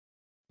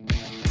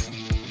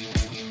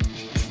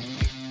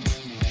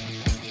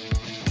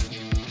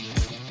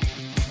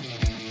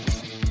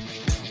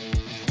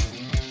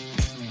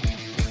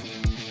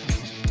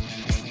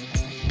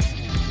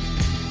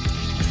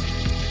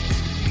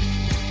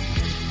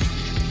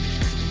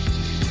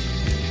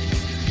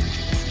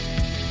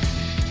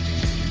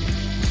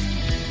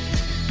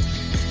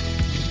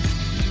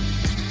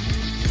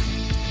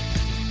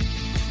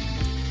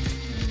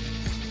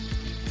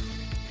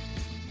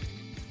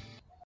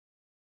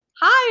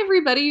Hi,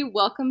 everybody.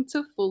 Welcome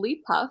to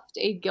Fully Puffed,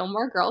 a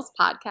Gilmore Girls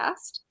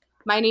podcast.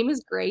 My name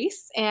is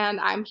Grace, and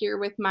I'm here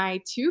with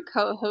my two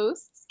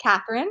co-hosts,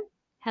 Catherine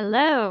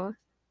Hello.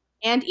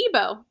 and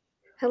Ebo.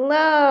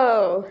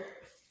 Hello.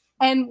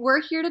 And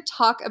we're here to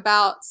talk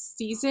about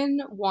season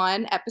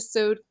 1,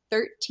 episode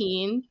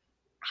 13.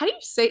 How do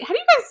you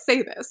guys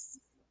say this?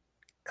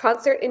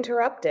 Concert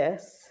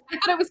Interruptus. I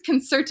thought it was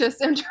Concertus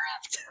Interruptus.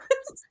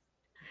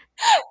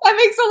 That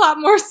makes a lot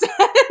more sense.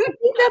 I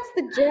think that's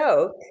the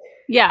joke.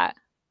 Yeah.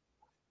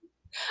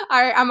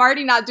 All right, I'm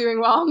already not doing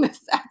well on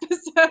this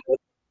episode.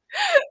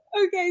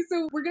 Okay,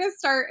 so we're going to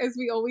start, as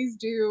we always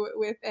do,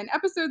 with an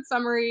episode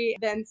summary,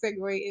 then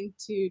segue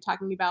into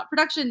talking about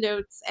production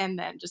notes, and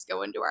then just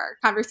go into our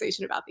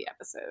conversation about the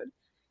episode.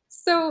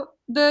 So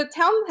the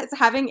town is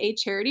having a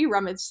charity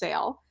rummage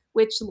sale,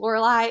 which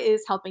Lorelai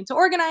is helping to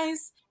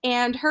organize,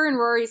 and her and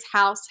Rory's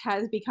house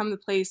has become the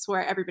place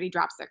where everybody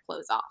drops their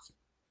clothes off.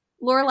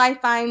 Lorelai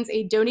finds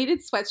a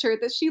donated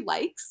sweatshirt that she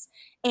likes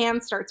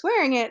and starts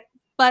wearing it,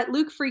 but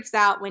Luke freaks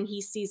out when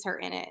he sees her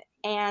in it.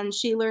 And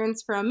she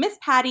learns from Miss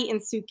Patty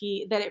and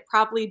Suki that it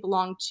probably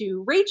belonged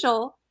to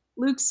Rachel,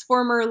 Luke's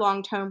former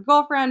long-term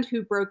girlfriend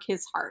who broke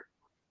his heart.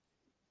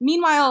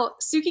 Meanwhile,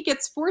 Suki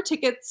gets 4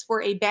 tickets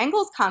for a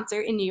Bangles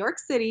concert in New York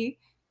City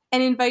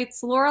and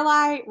invites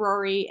Lorelai,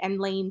 Rory, and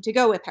Lane to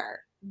go with her,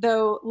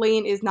 though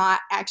Lane is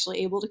not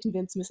actually able to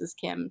convince Mrs.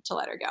 Kim to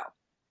let her go.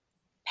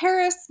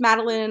 Paris,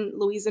 Madeleine,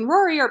 Louise, and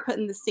Rory are put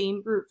in the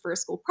same group for a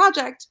school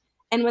project,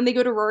 and when they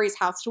go to Rory's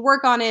house to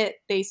work on it,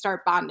 they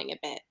start bonding a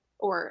bit.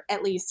 Or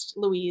at least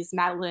Louise,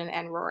 Madeleine,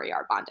 and Rory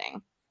are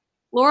bonding.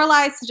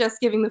 Lorelai suggests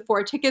giving the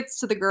 4 tickets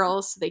to the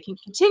girls so they can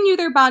continue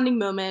their bonding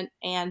moment,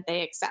 and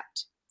they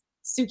accept.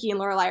 Suki and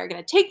Lorelai are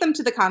going to take them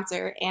to the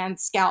concert and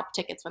scalp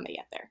tickets when they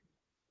get there.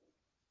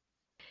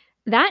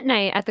 That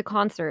night at the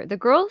concert, the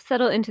girls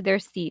settle into their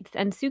seats,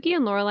 and Suki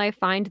and Lorelai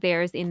find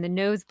theirs in the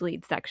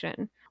nosebleed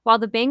section. While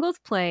the Bangles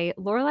play,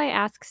 Lorelai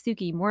asks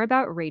Suki more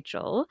about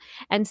Rachel,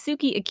 and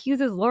Suki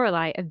accuses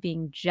Lorelai of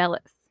being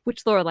jealous,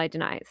 which Lorelai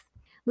denies.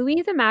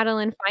 Louise and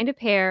Madeleine find a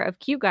pair of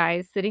cute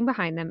guys sitting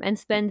behind them and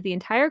spend the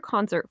entire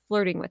concert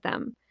flirting with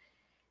them.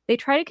 They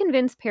try to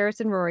convince Paris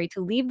and Rory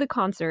to leave the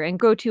concert and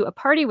go to a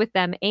party with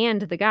them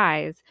and the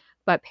guys,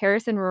 but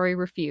Paris and Rory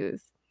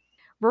refuse.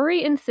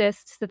 Rory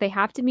insists that they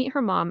have to meet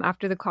her mom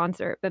after the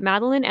concert, but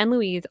Madeleine and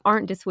Louise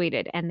aren't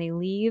dissuaded, and they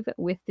leave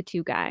with the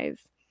 2 guys.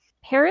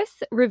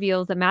 Paris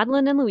reveals that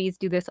Madeleine and Louise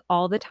do this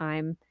all the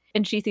time,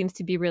 and she seems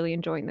to be really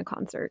enjoying the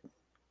concert.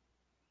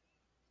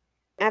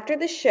 After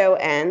the show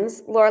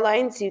ends, Lorelai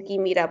and Suki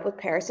meet up with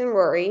Paris and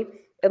Rory,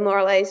 and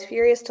Lorelai is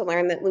furious to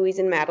learn that Louise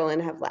and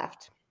Madeleine have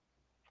left.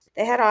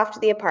 They head off to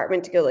the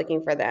apartment to go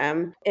looking for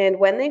them, and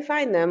when they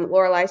find them,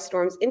 Lorelai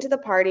storms into the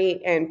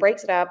party and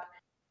breaks it up.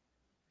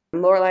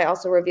 Lorelai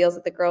also reveals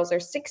that the girls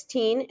are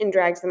 16 and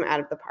drags them out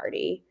of the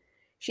party.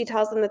 She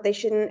tells them that they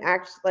shouldn't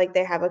act like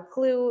they have a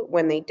clue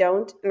when they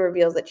don't, and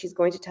reveals that she's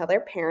going to tell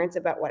their parents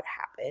about what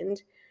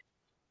happened.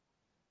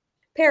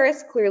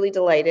 Paris, clearly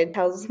delighted,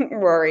 tells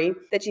Rory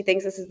that she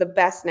thinks this is the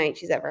best night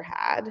she's ever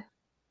had.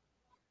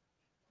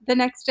 The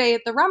next day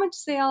at the rummage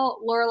sale,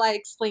 Lorelai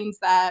explains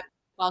that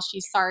while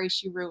she's sorry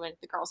she ruined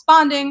the girls'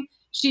 bonding,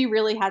 she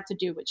really had to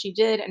do what she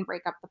did and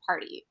break up the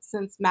party,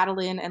 since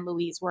Madeleine and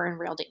Louise were in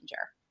real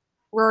danger.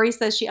 Rory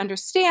says she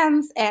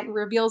understands and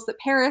reveals that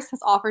Paris has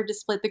offered to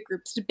split the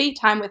group's debate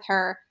time with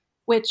her,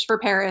 which for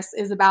Paris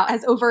is about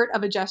as overt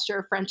of a gesture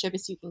of friendship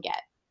as you can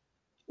get.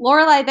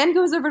 Lorelai then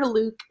goes over to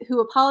Luke, who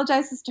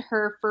apologizes to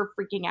her for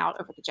freaking out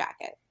over the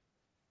jacket.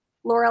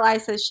 Lorelai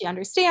says she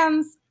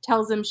understands,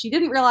 tells him she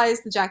didn't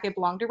realize the jacket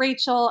belonged to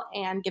Rachel,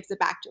 and gives it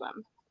back to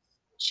him.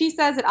 She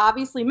says it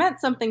obviously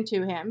meant something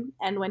to him,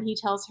 and when he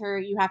tells her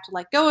you have to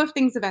let go of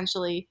things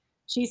eventually,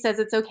 she says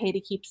it's okay to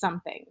keep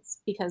some things,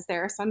 because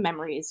there are some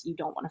memories you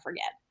don't want to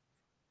forget.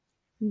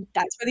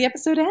 That's where the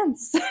episode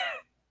ends.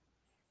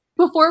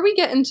 Before we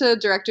get into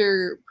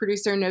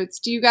director-producer notes,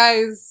 do you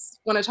guys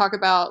want to talk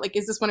about,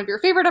 is this one of your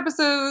favorite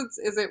episodes?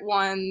 Is it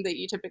one that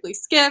you typically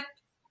skip?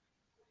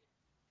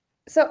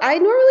 So I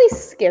normally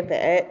skip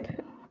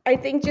it. I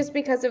think just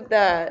because of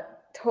the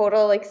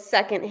total,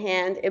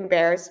 secondhand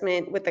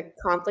embarrassment with the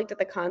conflict at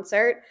the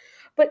concert.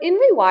 But in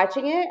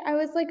rewatching it, I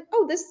was like,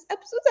 oh, this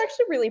episode's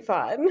actually really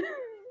fun.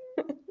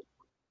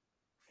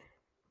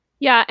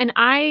 Yeah, and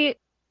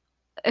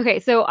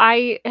so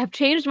I have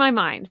changed my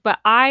mind, but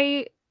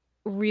I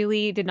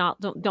really don't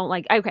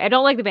like, I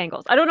don't like the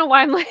Bangles. I don't know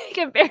why I'm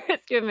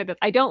embarrassed to admit this.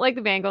 I don't like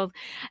the Bangles.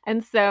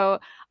 And so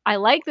I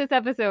like this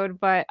episode,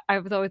 but I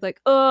was always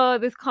like, oh,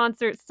 this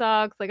concert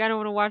sucks. I don't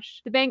want to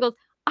watch the Bangles.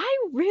 I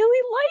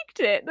really liked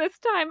it this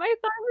time. I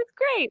thought it was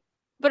great.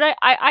 But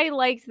I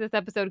liked this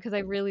episode because I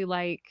really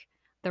like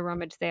the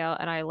rummage sale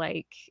and I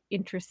like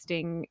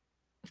interesting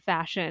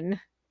fashion,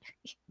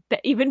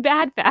 even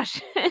bad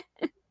fashion.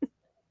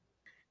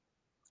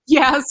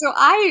 Yeah, so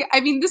I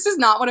mean, this is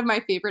not one of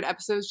my favorite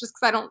episodes just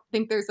because I don't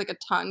think there's a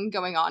ton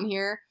going on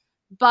here.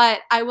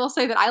 But I will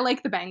say that I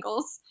like the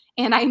Bangles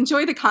and I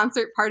enjoy the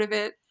concert part of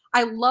it.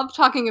 I love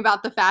talking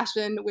about the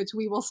fashion, which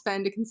we will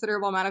spend a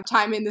considerable amount of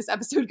time in this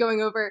episode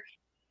going over.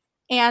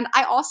 And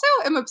I also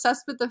am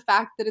obsessed with the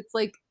fact that it's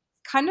like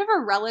kind of a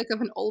relic of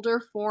an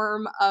older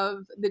form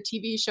of the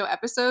TV show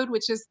episode,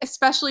 which is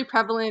especially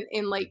prevalent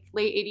in like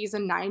late 80s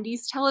and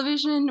 90s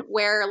television,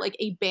 where like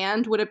a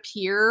band would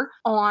appear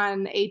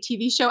on a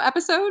TV show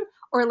episode,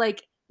 or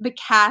like the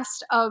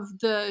cast of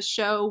the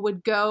show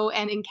would go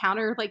and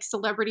encounter like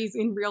celebrities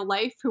in real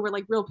life who were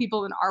like real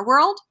people in our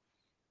world.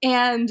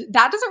 And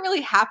that doesn't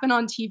really happen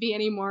on TV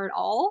anymore at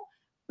all.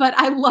 But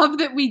I love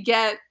that we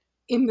get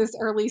in this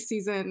early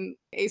season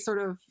a sort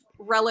of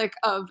relic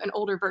of an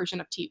older version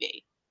of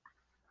TV.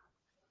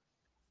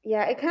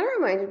 Yeah, it kind of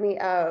reminded me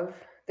of,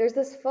 there's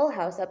this Full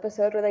House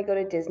episode where they go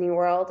to Disney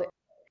World.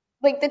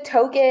 Like the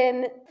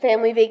token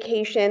family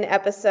vacation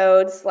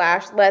episode /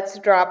 let's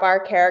drop our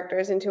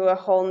characters into a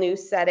whole new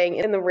setting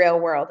in the real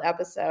world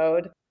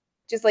episode.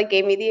 Just like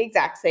gave me the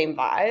exact same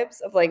vibes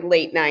of like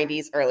late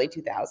 90s, early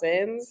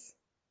 2000s.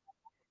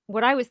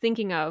 What I was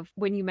thinking of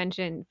when you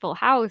mentioned Full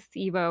House,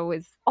 Evo,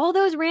 was all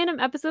those random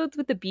episodes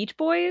with the Beach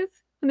Boys,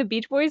 when the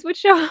Beach Boys would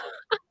show up.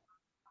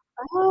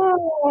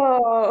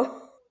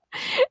 Oh.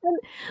 And,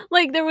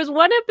 like, there was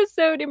one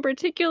episode in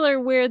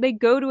particular where they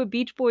go to a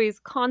Beach Boys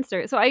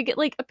concert. So I get,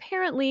 like,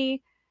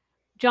 apparently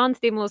John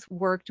Stamos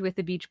worked with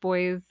the Beach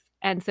Boys,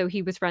 and so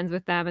he was friends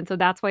with them, and so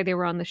that's why they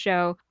were on the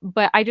show.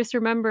 But I just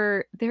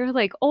remember they're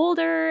like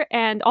older,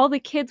 and all the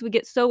kids would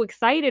get so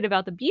excited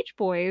about the Beach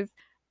Boys,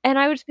 and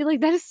I would just be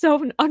like, that is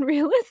so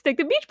unrealistic.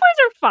 The Beach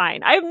Boys are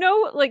fine. I have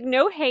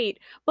no hate,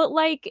 but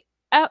like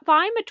if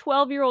I'm a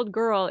 12-year-old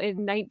girl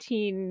in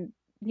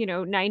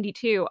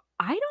 1992,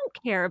 I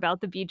don't care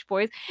about the Beach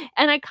Boys.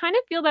 And I kind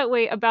of feel that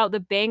way about the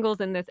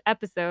Bangles in this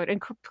episode.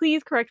 And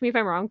please correct me if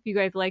I'm wrong, if you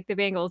guys like the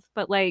Bangles,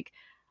 but like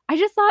I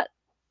just thought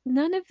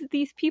none of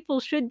these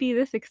people should be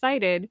this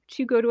excited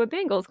to go to a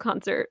Bangles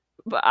concert.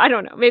 But I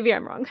don't know. Maybe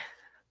I'm wrong.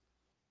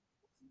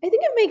 I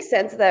think it makes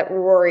sense that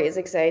Rory is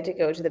excited to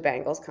go to the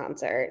Bangles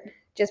concert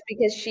just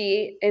because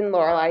she and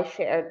Lorelai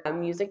shared a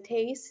music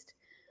taste.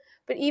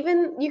 But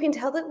even you can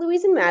tell that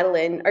Louise and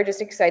Madeleine are just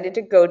excited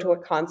to go to a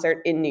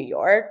concert in New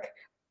York.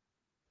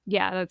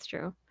 Yeah, that's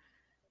true.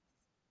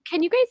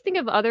 Can you guys think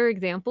of other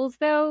examples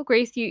though?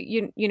 Grace,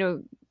 you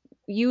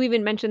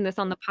even mentioned this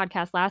on the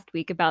podcast last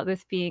week about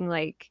this being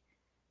like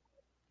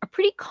a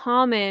pretty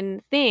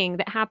common thing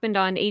that happened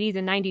on 80s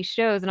and 90s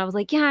shows, and I was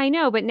like, yeah, I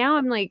know, but now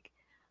I'm like,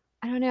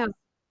 I don't know.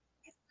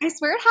 I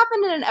swear it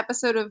happened in an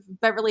episode of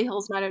Beverly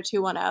Hills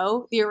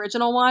 90210, the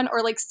original one,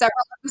 or like several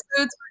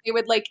episodes where they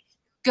would like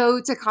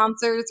go to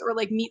concerts or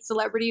like meet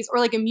celebrities, or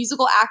like a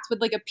musical act would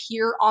like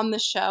appear on the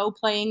show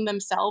playing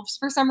themselves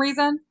for some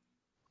reason.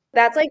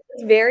 That's like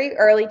very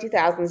early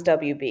 2000s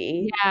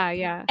WB.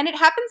 Yeah. And it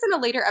happens in a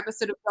later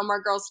episode of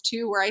Gilmore Girls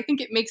too, where I think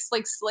it makes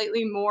like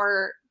slightly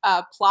more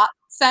plot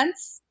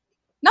sense.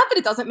 Not that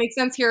it doesn't make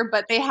sense here,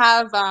 but they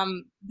have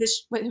who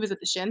was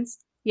it, the Shins?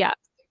 Yeah.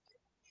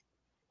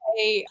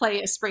 They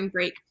play a spring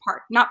break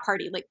not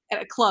party, like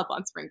at a club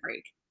on spring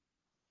break.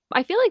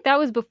 I feel like that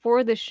was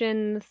before the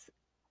Shins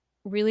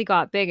really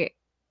got big.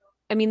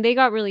 I mean, they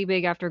got really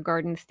big after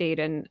Garden State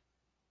and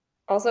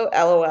also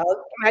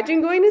LOL.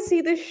 Imagine going to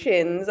see the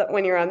Shins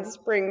when you're on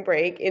spring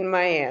break in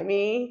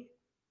Miami.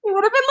 It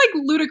would have been like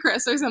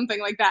ludicrous or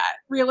something like that,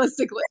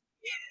 realistically.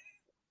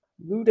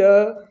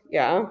 Luda,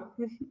 yeah.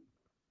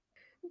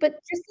 But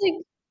just like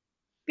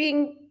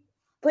being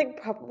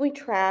like probably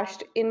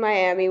trashed in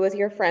Miami with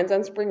your friends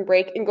on spring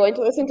break and going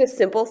to listen to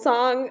Simple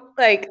Song,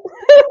 like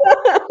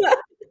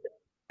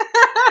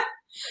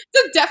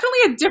So definitely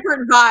a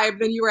different vibe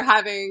than you were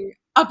having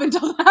up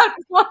until that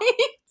point.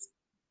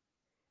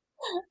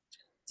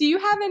 Do you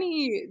have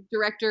any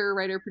director,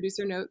 writer,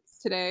 producer notes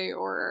today,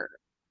 or?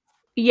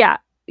 Yeah.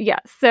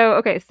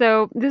 So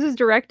this is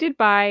directed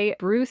by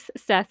Bruce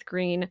Seth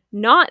Green,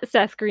 not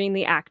Seth Green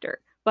the actor,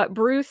 but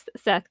Bruce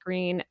Seth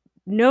Green,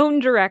 known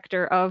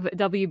director of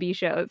WB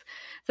shows.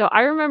 So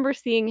I remember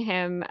seeing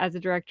him as a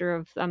director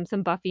of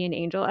some Buffy and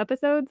Angel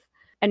episodes,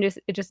 and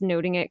just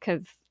noting it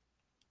because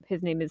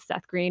his name is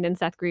Seth Green, and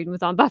Seth Green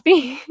was on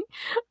Buffy.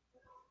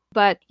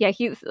 But yeah,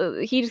 he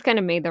just kind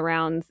of made the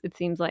rounds, it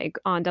seems like,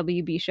 on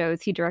WB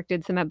shows. He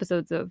directed some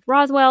episodes of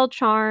Roswell,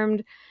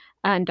 Charmed,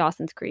 and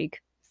Dawson's Creek.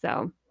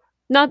 So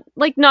not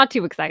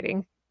too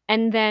exciting.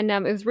 And then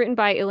it was written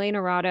by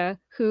Elena Rada,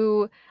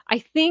 who I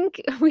think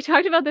we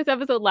talked about this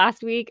episode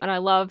last week, and I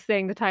love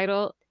saying the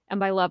title. And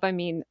by love, I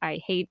mean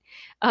I hate.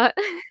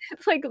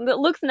 It's like, it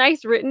looks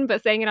nice written,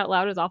 but saying it out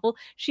loud is awful.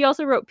 She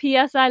also wrote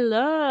P.S. I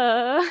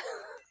Love,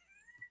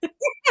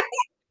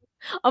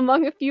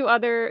 among a few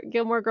other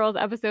Gilmore Girls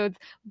episodes.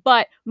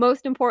 But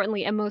most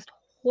importantly and most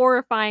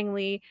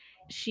horrifyingly,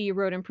 she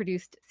wrote and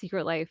produced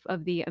Secret Life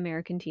of the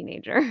American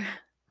Teenager.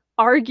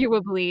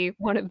 Arguably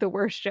one of the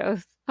worst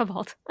shows of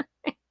all time.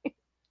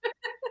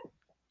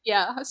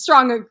 Yeah,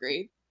 strong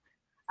agree.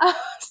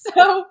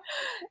 So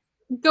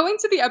going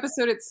to the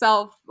episode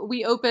itself,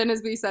 we open,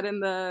 as we said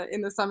in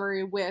the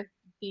summary, with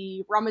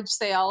the rummage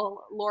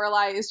sale.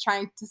 Lorelai is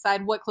trying to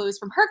decide what clothes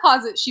from her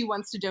closet she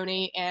wants to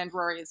donate, and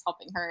Rory is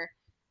helping her.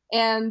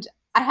 And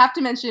I have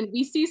to mention,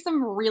 we see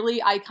some really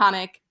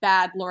iconic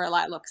bad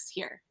Lorelai looks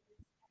here.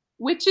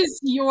 Which is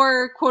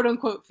your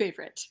quote-unquote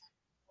favorite?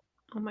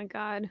 Oh my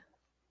god.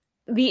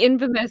 The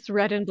infamous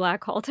red and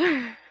black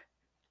halter.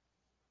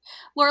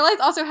 Lorelai's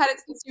also had it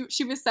since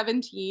she was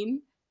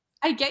 17.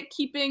 I get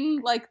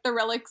keeping, like, the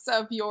relics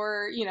of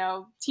your,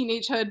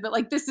 teenagehood, but,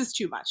 like, this is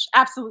too much.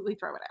 Absolutely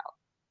throw it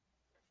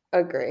out.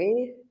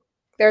 Agree.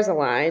 There's a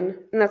line,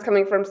 and that's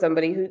coming from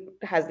somebody who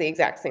has the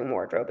exact same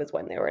wardrobe as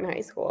when they were in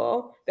high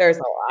school. There's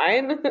a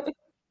line.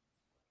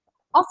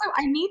 Also,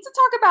 I need to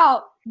talk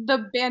about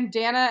the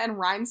bandana and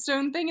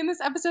rhinestone thing in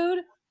this episode.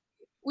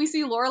 We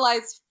see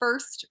Lorelai's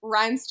first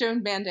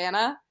rhinestone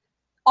bandana.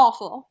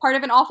 Awful. Part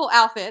of an awful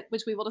outfit,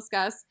 which we will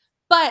discuss.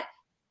 But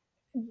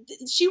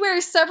she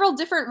wears several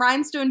different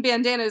rhinestone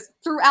bandanas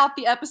throughout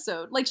the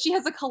episode. Like, she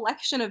has a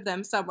collection of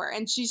them somewhere,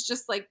 and she's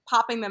just, like,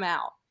 popping them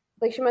out.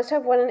 Like, she must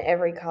have one in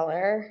every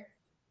color.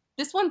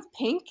 This one's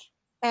pink,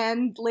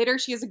 and later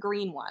she has a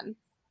green one.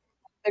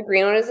 The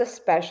green one is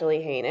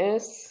especially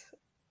heinous.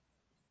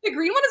 The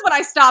green one is when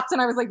I stopped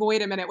and I was like,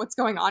 wait a minute, what's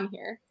going on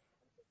here?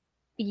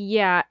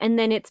 Yeah, and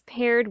then it's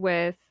paired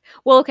with...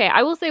 Well, okay,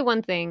 I will say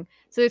one thing.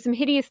 So there's some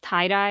hideous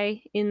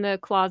tie-dye in the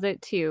closet,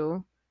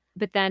 too.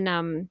 But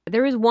then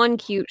there was one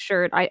cute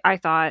shirt I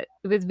thought.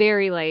 It was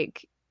very,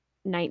 like,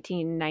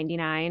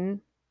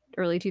 1999,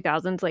 early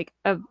 2000s, like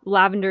a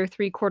lavender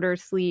 3/4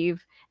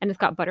 sleeve, and it's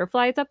got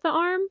butterflies up the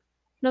arm.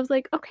 And I was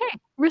like, okay,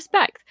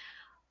 respect.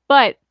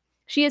 But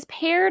she has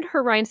paired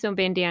her rhinestone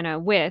bandana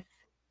with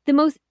the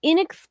most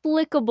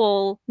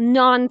inexplicable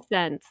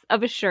nonsense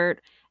of a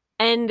shirt.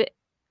 And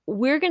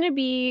we're going to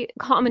be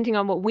commenting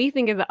on what we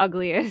think is the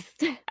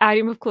ugliest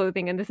item of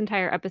clothing in this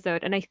entire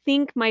episode. And I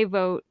think my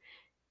vote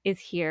is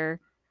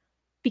here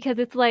because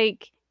it's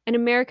like an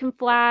American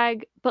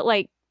flag, but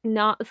like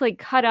not, it's like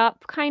cut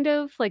up kind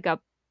of like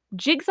a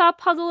jigsaw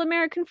puzzle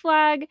American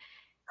flag.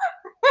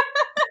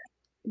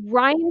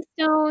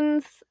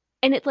 Rhinestones,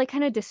 and it's like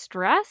kind of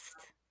distressed.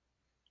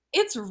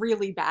 It's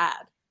really bad.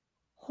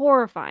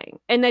 Horrifying.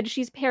 And then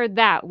she's paired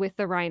that with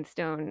the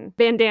rhinestone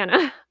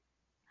bandana.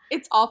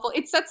 It's awful.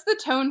 It sets the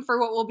tone for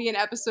what will be an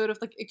episode of,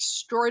 like,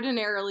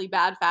 extraordinarily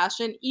bad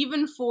fashion,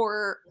 even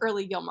for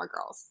early Gilmore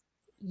Girls.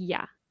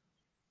 Yeah.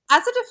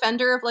 As a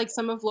defender of, like,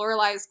 some of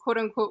Lorelai's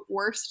quote-unquote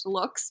worst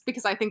looks,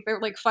 because I think they're,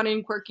 like, fun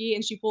and quirky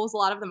and she pulls a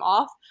lot of them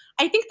off,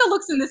 I think the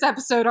looks in this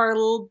episode are,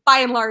 by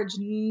and large,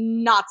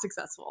 not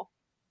successful.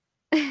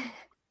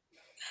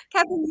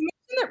 Catherine, you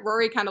mentioned that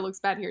Rory kind of looks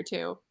bad here,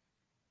 too.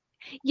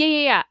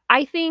 Yeah.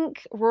 I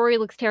think Rory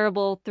looks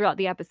terrible throughout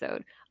the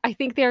episode. I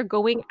think they're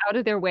going out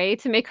of their way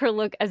to make her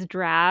look as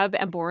drab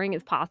and boring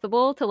as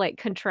possible to, like,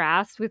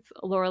 contrast with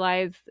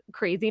Lorelai's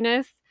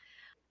craziness.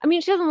 I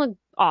mean, she doesn't look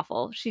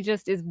awful. She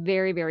just is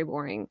very, very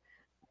boring.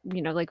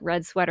 You know, like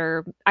red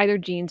sweater, either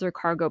jeans or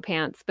cargo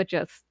pants, but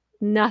just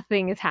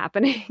nothing is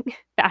happening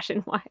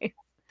fashion-wise.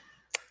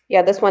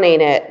 Yeah, this one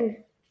ain't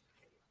it.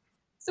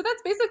 So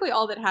that's basically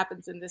all that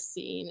happens in this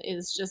scene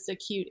is just a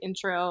cute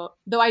intro.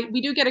 Though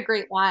we do get a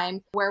great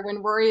line where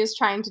when Rory is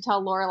trying to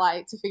tell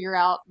Lorelai to figure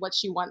out what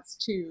she wants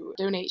to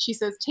donate, she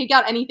says, take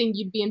out anything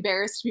you'd be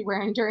embarrassed to be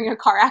wearing during a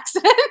car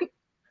accident.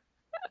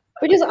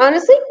 Which is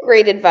honestly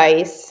great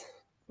advice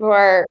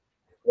for,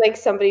 like,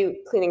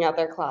 somebody cleaning out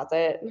their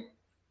closet.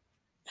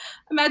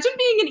 Imagine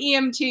being an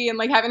EMT and,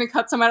 like, having to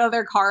cut someone out of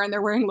their car and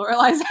they're wearing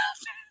Lorelai's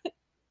outfit.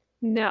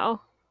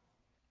 No.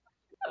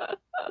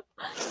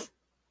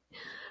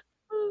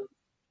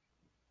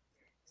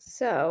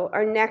 So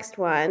our next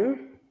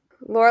one,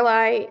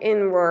 Lorelai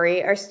and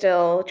Rory are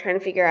still trying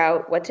to figure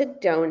out what to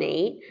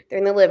donate. They're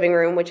in the living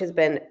room, which has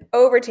been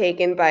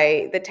overtaken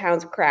by the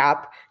town's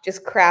crap,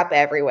 just crap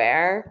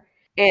everywhere.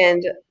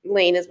 And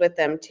Lane is with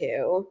them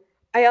too.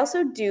 I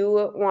also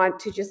do want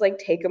to just, like,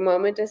 take a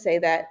moment to say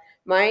that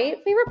my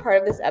favorite part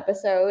of this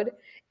episode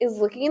is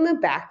looking in the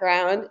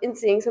background and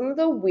seeing some of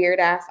the weird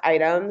ass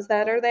items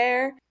that are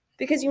there.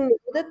 Because you know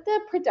that the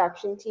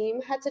production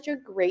team had such a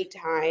great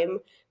time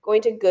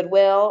going to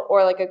Goodwill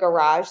or, like, a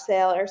garage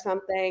sale or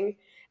something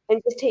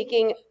and just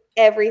taking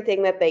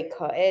everything that they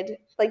could,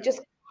 like,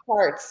 just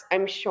parts,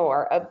 I'm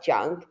sure, of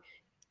junk.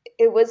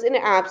 It was an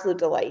absolute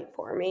delight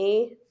for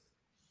me.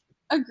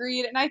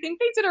 Agreed. And I think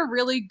they did a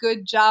really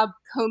good job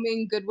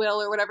combing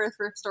Goodwill or whatever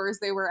thrift stores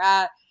they were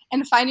at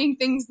and finding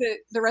things that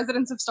the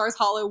residents of Stars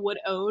Hollow would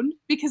own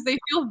because they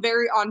feel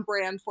very on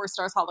brand for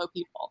Stars Hollow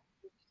people.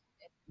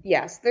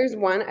 Yes, there's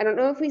one. I don't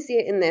know if we see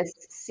it in this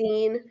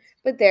scene,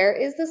 but there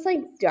is this,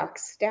 like, duck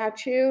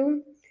statue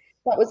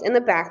that was in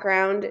the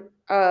background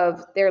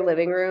of their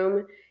living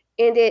room,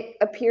 and it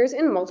appears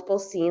in multiple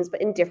scenes, but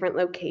in different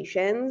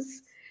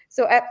locations.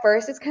 So at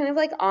first, it's kind of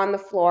like on the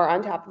floor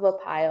on top of a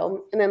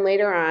pile, and then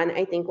later on,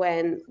 I think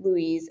when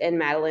Louise and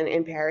Madeleine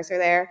and Paris are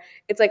there,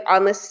 it's like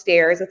on the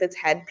stairs with its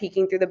head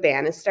peeking through the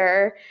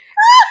banister.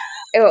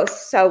 It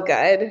was so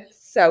good.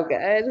 So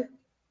good.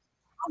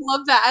 I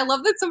love that. I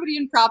love that somebody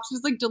in props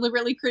was, like,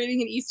 deliberately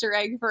creating an Easter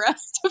egg for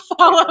us to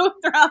follow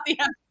throughout the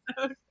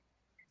episode.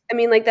 I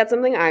mean, like, that's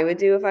something I would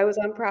do if I was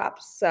on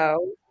props, so.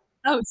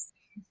 Oh,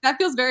 that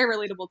feels very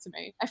relatable to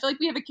me. I feel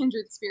like we have a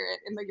kindred spirit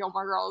in the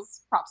Gilmore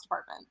Girls props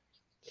department.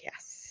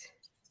 Yes.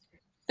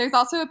 There's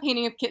also a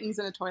painting of kittens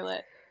in a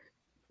toilet.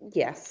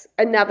 Yes,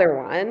 another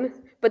one,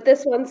 but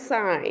this one's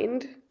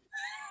signed.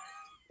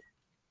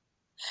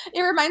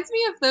 It reminds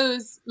me of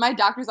those, my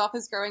doctor's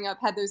office growing up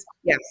had those,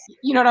 Yes.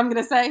 you know what I'm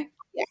going to say?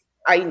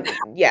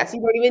 Yes, you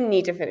don't even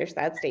need to finish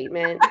that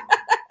statement.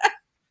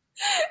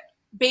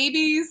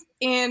 Babies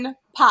in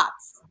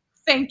pots.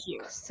 Thank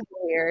you. So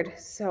weird.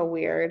 So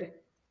weird.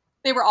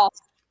 They were all.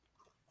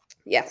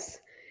 Yes.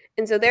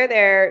 And so they're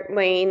there.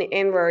 Lane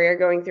and Rory are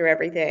going through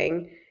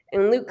everything.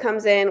 And Luke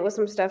comes in with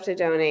some stuff to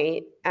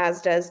donate, as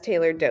does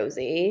Taylor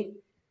Dozy.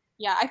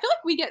 Yeah, I feel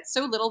like we get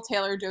so little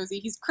Taylor Dozy.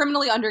 He's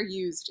criminally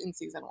underused in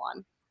season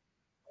 1.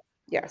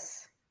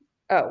 Yes.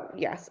 Oh,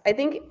 yes. I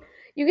think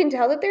you can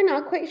tell that they're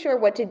not quite sure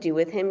what to do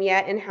with him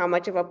yet and how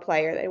much of a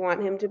player they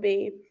want him to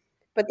be.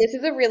 But this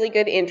is a really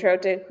good intro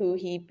to who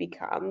he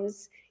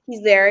becomes.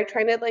 He's there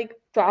trying to like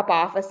drop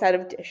off a set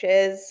of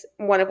dishes,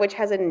 one of which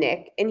has a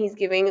nick, and he's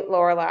giving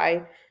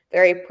Lorelai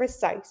very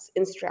precise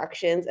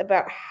instructions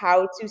about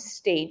how to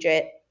stage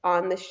it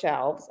on the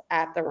shelves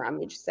at the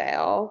rummage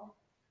sale,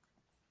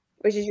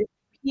 which is your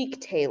peak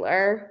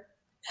Taylor.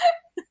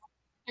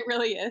 It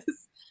really is.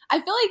 I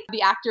feel like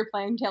the actor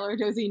playing Taylor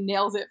Dozy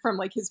nails it from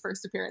like his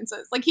first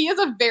appearances. Like he has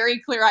a very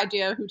clear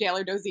idea of who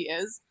Taylor Dozy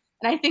is.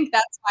 And I think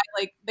that's why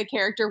like the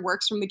character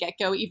works from the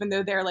get-go, even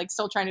though they're like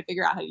still trying to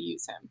figure out how to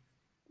use him.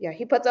 Yeah,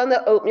 he puts on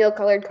the oatmeal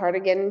colored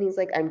cardigan and he's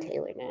like, I'm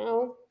Taylor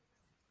now.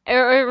 It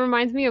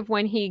reminds me of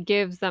when he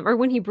gives them, or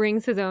when he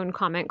brings his own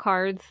comment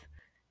cards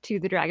to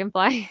the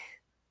Dragonfly.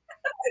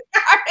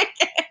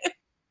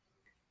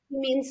 He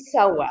means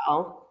so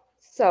well.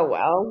 So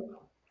well.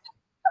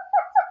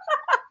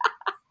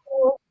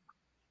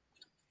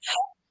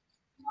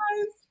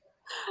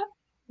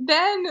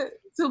 Then,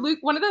 so Luke,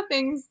 one of the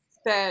things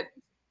that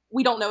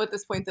we don't know at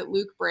this point that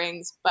Luke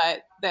brings,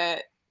 but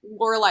that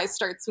Lorelai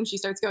starts when she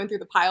starts going through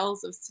the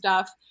piles of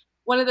stuff,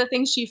 one of the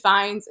things she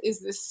finds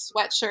is this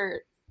sweatshirt.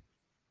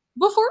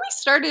 Before we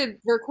started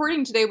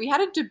recording today, we had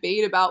a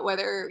debate about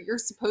whether you're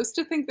supposed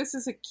to think this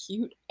is a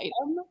cute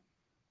item.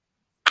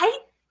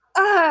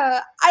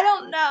 I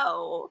don't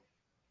know.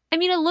 I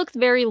mean, it looks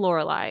very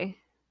Lorelai.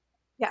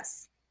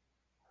 Yes.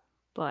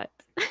 But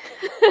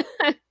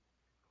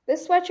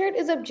this sweatshirt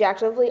is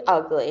objectively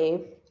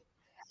ugly.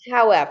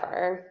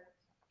 However,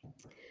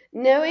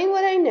 knowing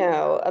what I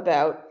know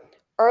about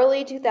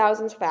early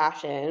 2000s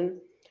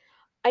fashion,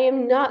 I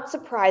am not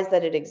surprised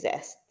that it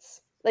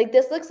exists. Like,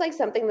 this looks like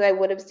something that I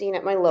would have seen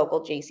at my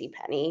local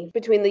JCPenney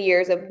between the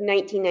years of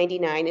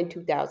 1999 and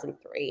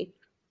 2003.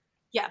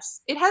 Yes.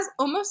 It has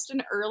almost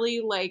an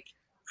early, like,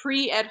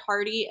 pre-Ed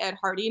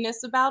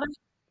Hardiness about it.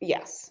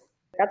 Yes.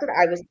 That's what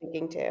I was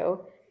thinking,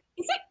 too.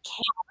 Is it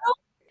camo?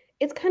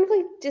 It's kind of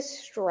like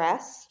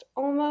distressed,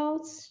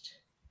 almost.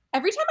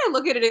 Every time I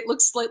look at it, it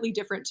looks slightly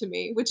different to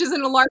me, which is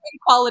an alarming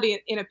quality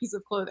in a piece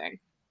of clothing.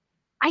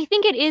 I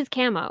think it is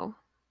camo.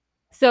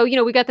 So, you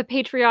know, we got the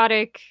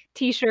patriotic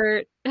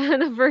t-shirt in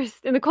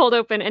the cold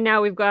open, and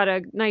now we've got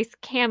a nice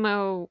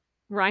camo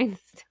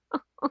rhinestone.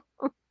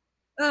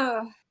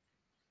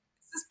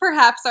 This is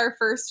perhaps our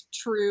first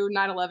true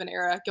 9/11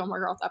 era Gilmore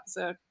Girls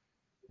episode.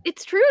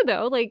 It's true,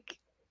 though. Like,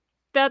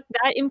 that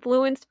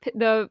influenced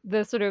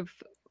the sort of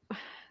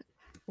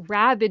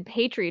rabid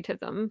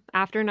patriotism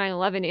after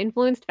 9/11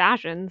 influenced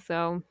fashion,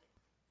 so...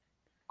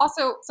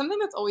 Also, something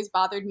that's always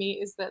bothered me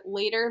is that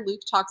later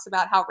Luke talks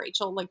about how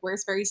Rachel like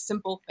wears very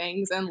simple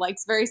things and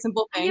likes very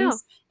simple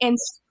things, and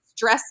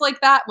dressed like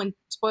that when,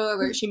 spoiler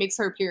alert, she makes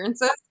her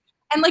appearances.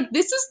 And like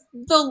this is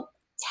the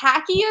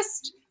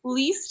tackiest,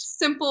 least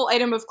simple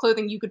item of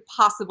clothing you could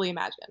possibly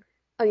imagine.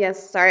 Oh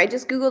yes, sorry, I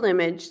just Googled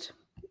imaged.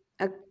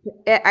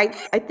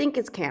 I think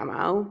it's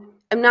camo.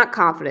 I'm not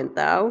confident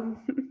though.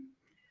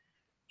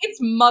 It's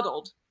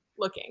muddled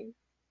looking.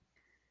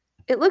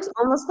 It looks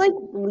almost like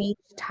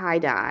bleached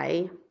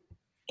tie-dye.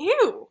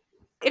 Ew.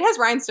 It has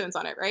rhinestones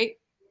on it, right?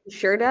 It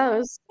sure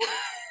does.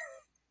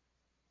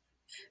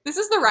 This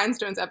is the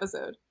rhinestones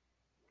episode.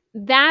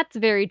 That's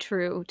very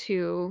true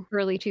to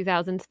early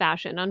 2000s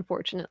fashion,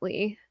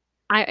 unfortunately.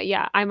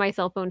 I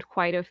myself owned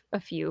quite a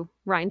few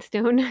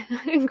rhinestone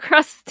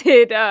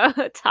encrusted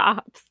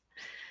tops.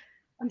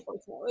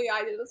 Unfortunately,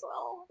 I did as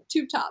well.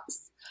 Tube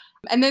tops.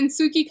 And then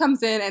Suki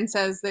comes in and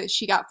says that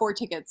she got 4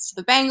 tickets to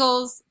the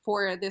Bangles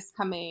for this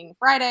coming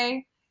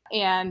Friday,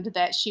 and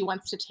that she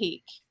wants to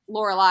take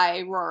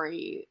Lorelai,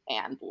 Rory,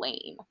 and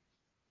Lane.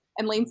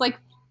 And Lane's like,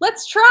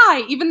 let's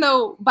try, even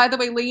though, by the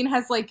way, Lane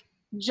has like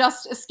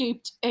just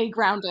escaped a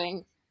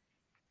grounding.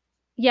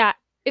 Yeah,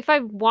 if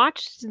I've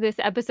watched this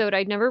episode,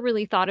 I'd never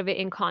really thought of it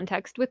in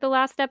context with the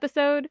last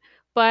episode,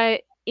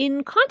 but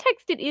in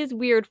context, it is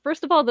weird.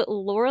 First of all, that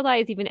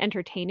Lorelai is even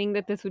entertaining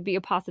that this would be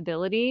a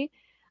possibility.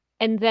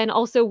 And then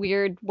also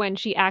weird when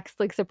she acts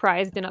like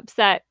surprised and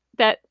upset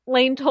that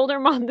Lane told her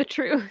mom the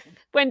truth.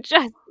 When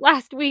just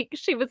last week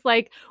she was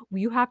like, well,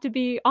 you have to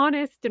be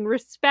honest and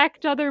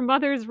respect other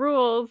mothers'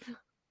 rules.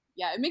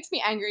 Yeah, it makes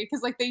me angry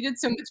because like they did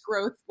so much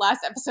growth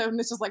last episode and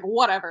it's just like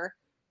whatever.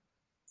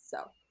 So,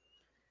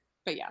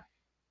 but yeah.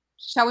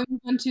 Shall we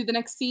move on to the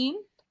next scene?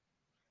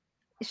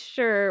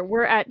 Sure.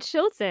 We're at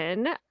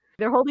Chilton.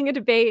 They're holding a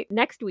debate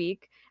next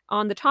week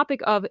on the topic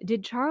of,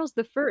 did Charles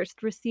I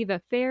receive a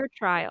fair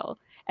trial?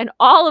 And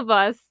all of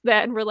us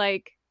then were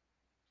like,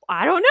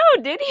 I don't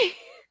know, did he?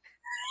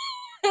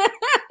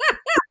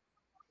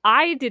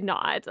 I did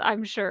not,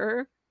 I'm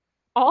sure.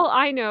 All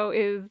I know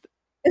is,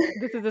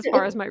 this is as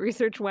far as my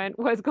research went,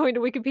 was going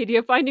to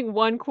Wikipedia, finding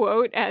one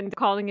quote and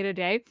calling it a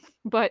day.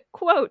 But,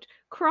 quote,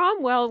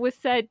 Cromwell was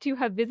said to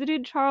have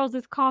visited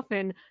Charles's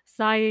coffin,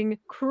 sighing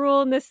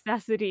cruel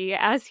necessity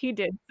as he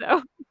did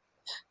so.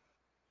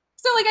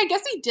 So, like, I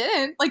guess he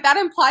didn't. Like, that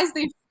implies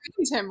they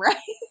framed him, right?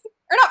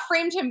 Or not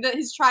framed him, that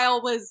his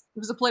trial was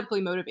a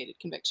politically motivated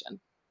conviction.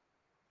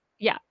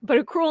 Yeah, but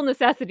a cruel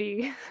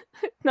necessity,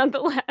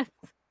 nonetheless.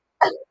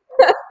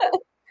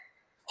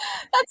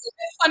 That's a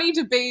funny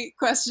debate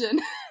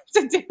question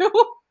to do.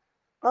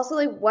 Also,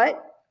 like,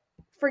 what?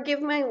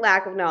 Forgive my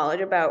lack of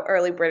knowledge about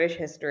early British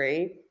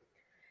history,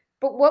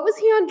 but what was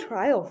he on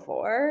trial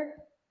for?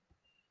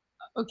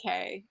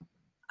 Okay.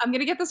 I'm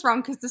going to get this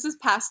wrong because this is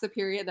past the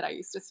period that I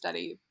used to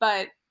study,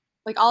 but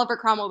like Oliver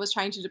Cromwell was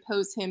trying to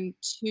depose him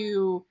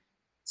to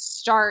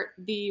start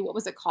the, what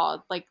was it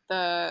called? Like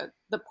the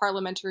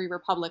parliamentary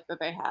republic that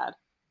they had.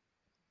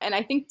 And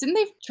I think, didn't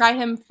they try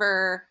him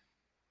for,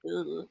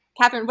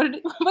 Catherine,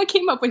 what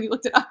came up when you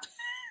looked it up?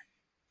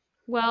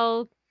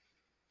 Well,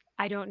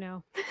 I don't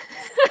know.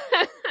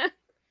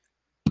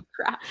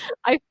 Crap.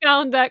 I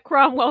found that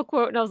Cromwell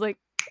quote and I was like,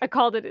 I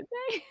called it a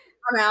day.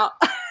 I'm out.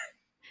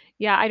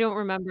 Yeah, I don't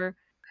remember.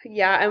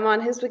 Yeah, I'm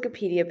on his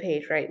Wikipedia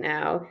page right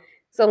now.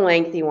 It's a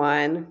lengthy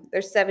one.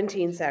 There's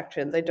 17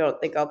 sections. I don't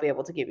think I'll be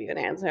able to give you an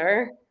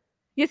answer.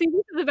 You see,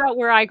 this is about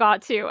where I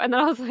got to, and then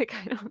I was like,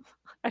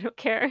 I don't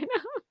care.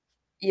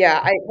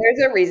 Yeah,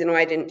 there's a reason why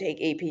I didn't take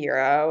AP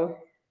Euro.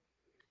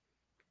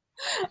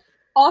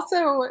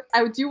 Also,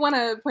 I do want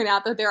to point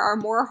out that there are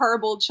more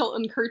horrible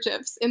Chilton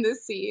kerchiefs in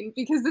this scene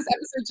because this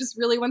episode just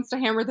really wants to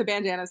hammer the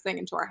bandanas thing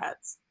into our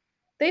heads.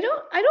 I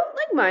don't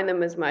like mind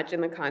them as much in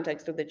the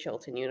context of the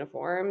Chilton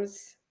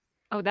uniforms.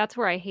 Oh, that's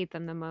where I hate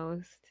them the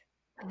most.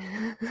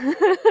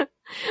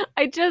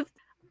 I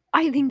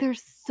think they're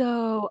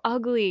so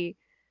ugly.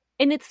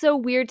 And it's so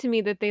weird to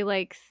me that they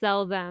like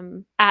sell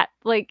them at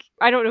like,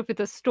 I don't know if it's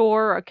a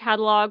store or a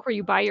catalog where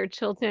you buy your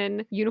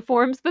Chilton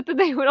uniforms, but then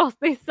they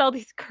sell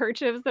these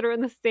kerchiefs that are in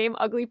the same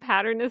ugly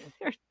pattern as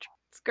their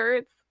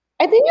skirts.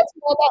 I think it's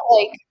more that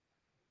like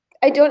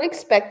I don't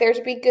expect there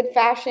to be good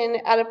fashion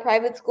at a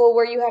private school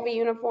where you have a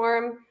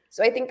uniform.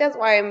 So I think that's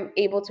why I'm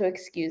able to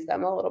excuse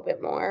them a little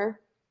bit more.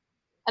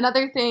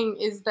 Another thing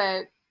is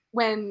that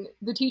when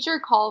the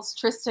teacher calls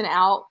Tristan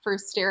out for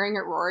staring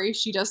at Rory,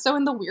 she does so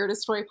in the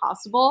weirdest way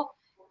possible.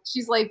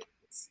 She's like,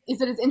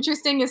 is it as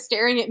interesting as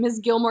staring at Miss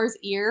Gilmore's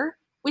ear?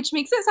 Which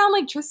makes it sound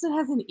like Tristan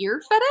has an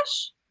ear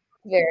fetish.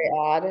 Very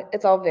odd.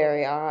 It's all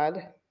very odd.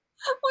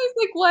 I was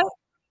like, what?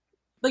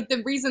 Like,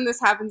 the reason this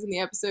happens in the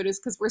episode is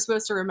because we're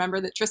supposed to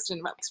remember that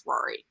Tristan likes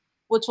Rory,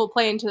 which will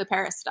play into the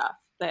Paris stuff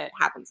that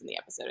happens in the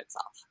episode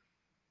itself.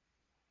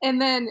 And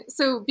then,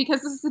 so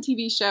because this is a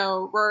TV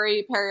show,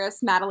 Rory, Paris,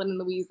 Madeleine, and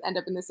Louise end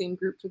up in the same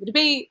group for the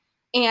debate,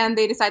 and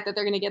they decide that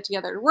they're going to get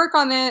together to work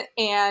on it,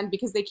 and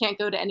because they can't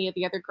go to any of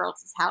the other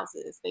girls'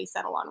 houses, they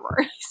settle on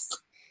Rory's.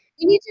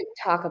 We need to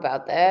talk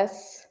about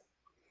this.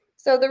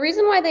 So the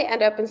reason why they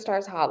end up in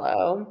Stars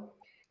Hollow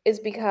is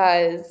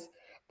because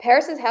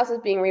Paris's house is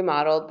being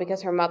remodeled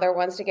because her mother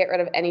wants to get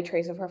rid of any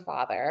trace of her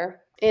father.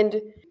 And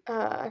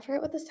I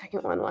forget what the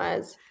second one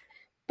was,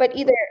 but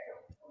either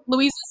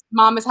Louise's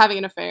mom is having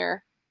an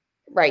affair.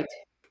 Right.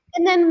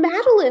 And then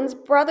Madeleine's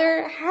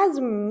brother has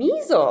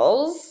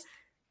measles.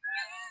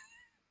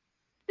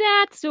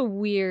 That's a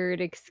weird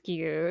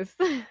excuse.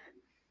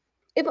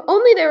 If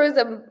only there was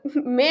a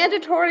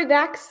mandatory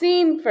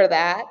vaccine for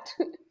that.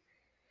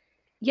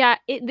 Yeah,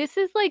 this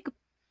is like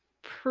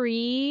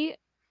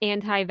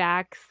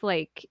pre-anti-vax,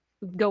 like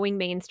going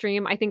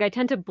mainstream. I think I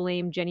tend to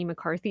blame Jenny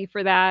McCarthy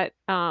for that.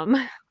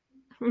 I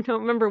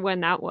don't remember when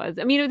that was.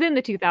 I mean, it was in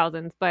the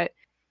 2000s, but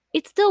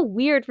it's still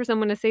weird for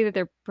someone to say that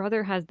their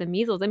brother has the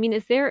measles. I mean,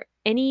 is there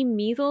any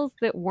measles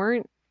that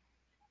weren't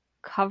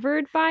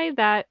covered by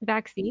that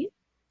vaccine?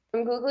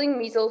 I'm Googling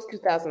measles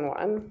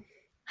 2001.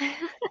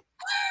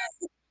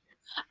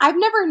 I've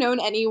never known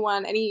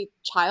any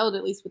child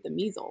at least with the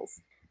measles.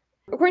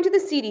 According to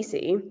the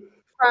CDC,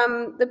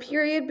 from the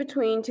period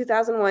between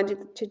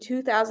 2001 to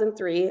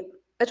 2003,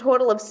 a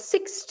total of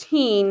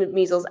 16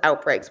 measles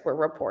outbreaks were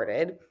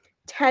reported,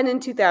 10 in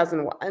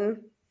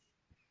 2001.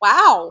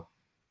 Wow.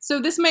 So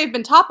this may have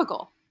been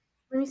topical.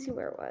 Let me see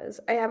where it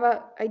was.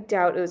 I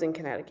doubt it was in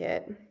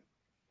Connecticut.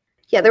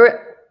 Yeah, there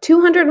were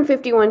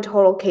 251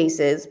 total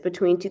cases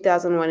between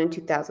 2001 and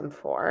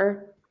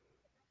 2004.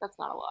 That's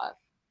not a lot.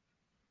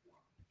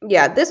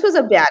 Yeah, this was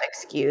a bad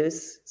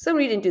excuse.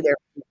 Somebody didn't do their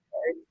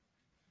homework.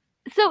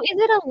 So is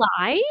it a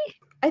lie?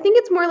 I think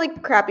it's more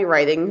like crappy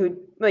writing,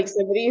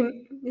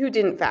 somebody who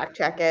didn't fact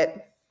check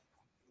it.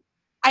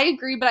 I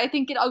agree, but I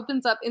think it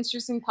opens up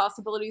interesting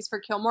possibilities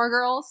for Gilmore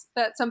Girls,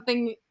 that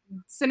something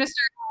sinister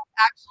is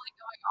actually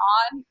going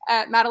on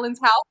at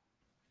Madeleine's house,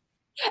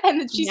 and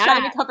that she's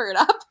trying to cover it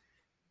up.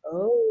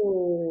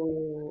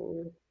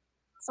 Oh.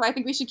 So I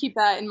think we should keep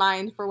that in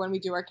mind for when we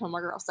do our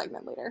Gilmore Girls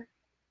segment later.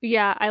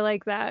 Yeah, I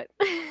like that.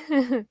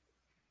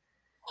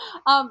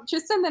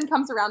 Tristan then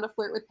comes around to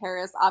flirt with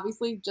Paris,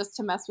 obviously just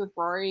to mess with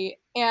Rory.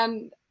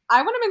 And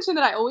I want to mention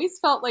that I always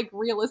felt like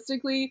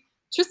realistically,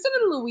 Tristan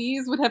and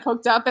Louise would have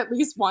hooked up at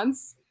least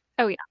once.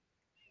 Oh, yeah.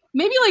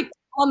 Maybe like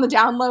on the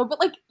down low, but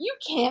like you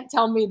can't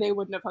tell me they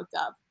wouldn't have hooked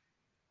up.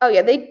 Oh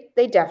yeah,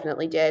 they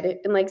definitely did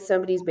in like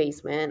somebody's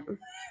basement.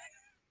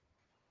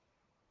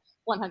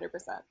 100%.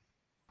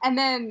 And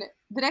then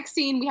the next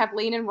scene, we have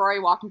Lane and Rory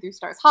walking through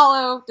Stars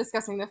Hollow,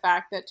 discussing the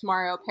fact that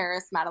tomorrow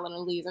Paris, Madeleine,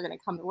 and Louise are going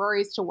to come to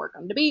Rory's to work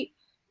on debate.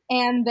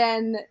 And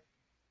then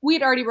we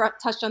had already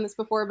touched on this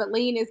before, but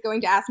Lane is going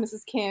to ask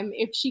Mrs. Kim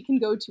if she can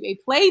go to a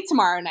play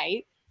tomorrow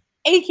night,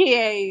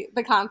 aka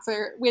the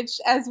concert, which,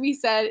 as we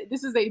said,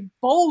 this is a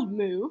bold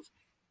move.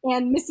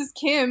 And Mrs.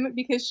 Kim,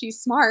 because she's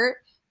smart,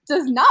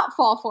 does not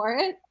fall for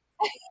it.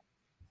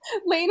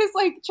 Lane is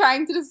like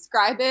trying to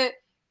describe it.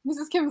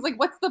 Mrs. Kim's like,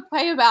 what's the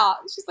play about?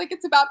 She's like,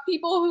 it's about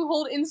people who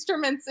hold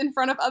instruments in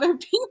front of other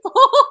people.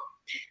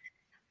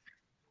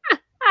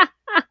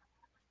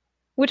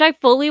 Which I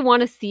fully want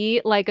to see,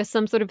 like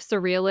some sort of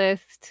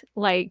surrealist,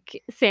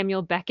 like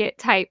Samuel Beckett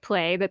type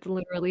play that's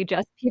literally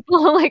just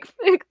people like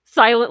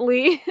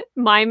silently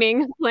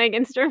miming, playing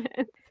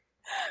instruments.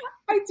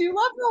 I do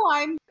love the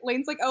line.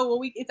 Lane's like, oh,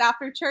 well, it's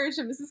after church.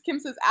 And Mrs. Kim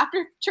says,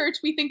 after church,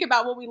 we think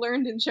about what we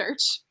learned in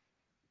church.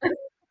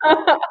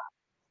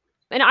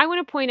 And I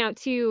want to point out,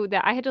 too,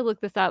 that I had to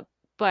look this up,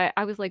 but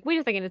I was like, wait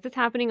a second, is this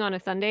happening on a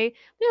Sunday?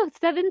 No,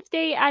 Seventh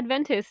Day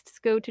Adventists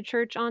go to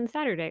church on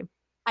Saturday.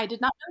 I did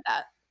not know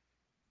that.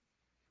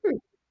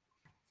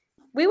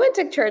 We went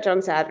to church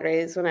on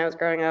Saturdays when I was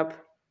growing up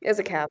as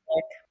a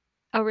Catholic.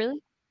 Oh, really?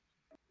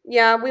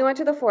 Yeah, we went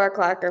to the 4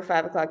 o'clock or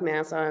 5 o'clock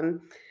mass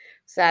on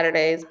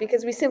Saturdays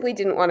because we simply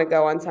didn't want to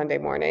go on Sunday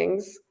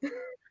mornings.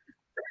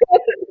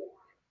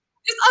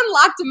 This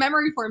unlocked a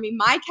memory for me.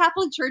 My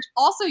Catholic church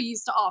also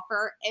used to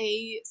offer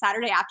a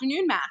Saturday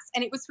afternoon mass,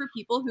 and it was for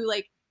people who,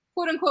 like,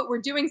 quote unquote,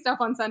 were doing stuff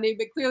on Sunday,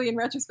 but clearly in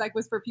retrospect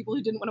was for people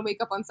who didn't want to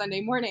wake up on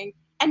Sunday morning.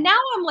 And now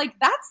I'm like,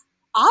 that's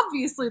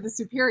obviously the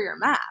superior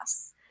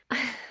mass.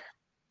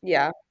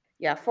 Yeah.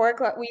 4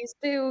 o'clock. We used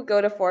to go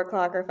to 4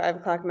 o'clock or 5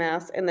 o'clock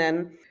mass, and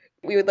then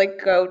we would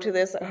like go to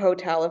this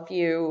hotel a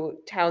few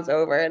towns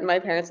over, and my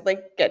parents would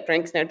like get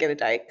drinks and I'd get a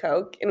Diet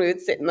Coke, and we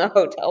would sit in the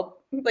hotel,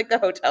 like the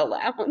hotel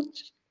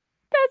lounge.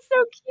 That's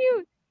so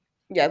cute.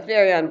 Yeah, it's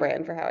very on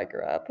brand for how I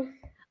grew up.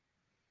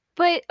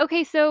 But,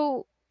 okay,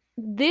 so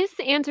this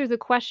answers a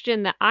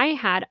question that I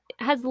had.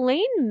 Has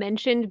Lane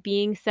mentioned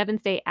being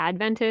Seventh Day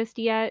Adventist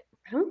yet?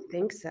 I don't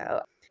think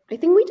so. I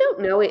think we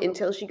don't know it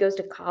until she goes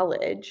to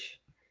college.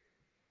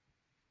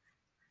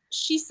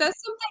 She says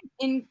something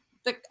in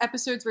the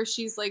episodes where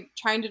she's like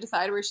trying to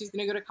decide where she's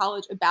going to go to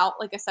college about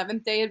like a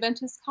Seventh Day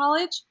Adventist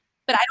college.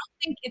 But I don't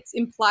think it's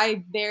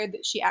implied there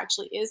that she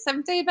actually is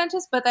Seventh Day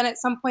Adventist. But then at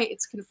some point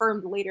it's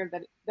confirmed later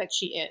that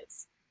she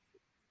is.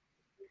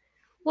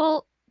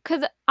 Well,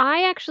 because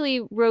I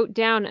actually wrote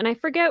down, and I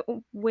forget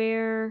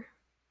where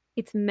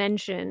it's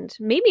mentioned.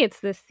 Maybe it's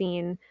this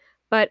scene,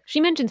 but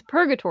she mentions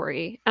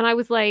purgatory. And I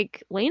was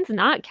like, Lane's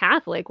not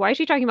Catholic. Why is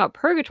she talking about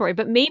purgatory?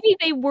 But maybe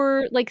they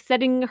were like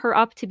setting her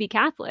up to be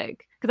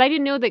Catholic. Because I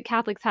didn't know that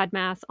Catholics had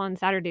Mass on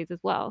Saturdays as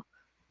well.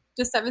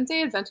 Does Seventh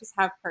Day Adventists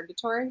have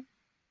purgatory?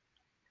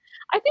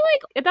 I feel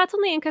like that's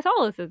only in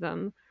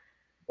Catholicism.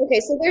 Okay,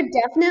 so they're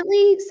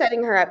definitely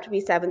setting her up to be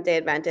Seventh Day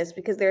Adventist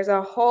because there's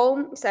a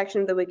whole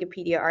section of the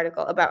Wikipedia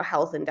article about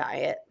health and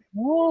diet.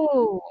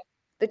 Whoa.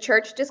 The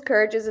church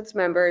discourages its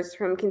members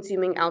from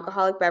consuming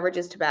alcoholic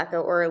beverages,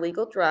 tobacco, or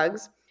illegal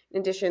drugs.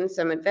 In addition,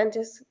 some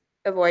Adventists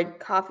avoid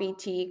coffee,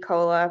 tea,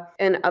 cola,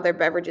 and other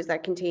beverages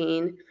that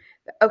contain...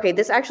 Okay,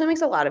 this actually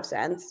makes a lot of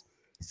sense.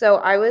 So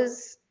I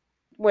was,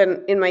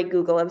 when in my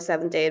Google of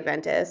Seventh Day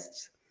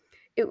Adventists,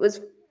 it was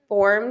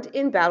formed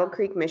in Battle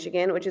Creek,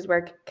 Michigan, which is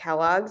where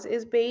Kellogg's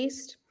is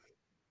based.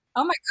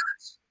 Oh my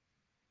gosh.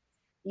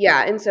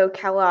 Yeah, and so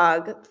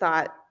Kellogg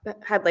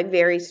had like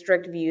very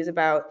strict views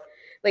about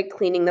like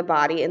cleaning the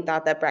body and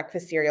thought that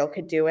breakfast cereal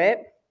could do it.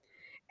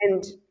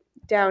 And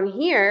down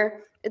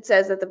here, it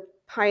says that the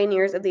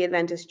pioneers of the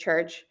Adventist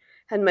Church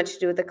had much to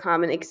do with the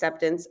common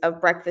acceptance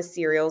of breakfast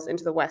cereals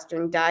into the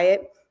Western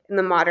diet and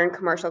the modern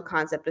commercial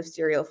concept of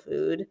cereal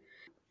food.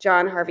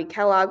 John Harvey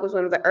Kellogg was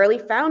one of the early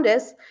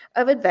founders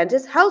of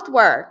Adventist health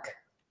work.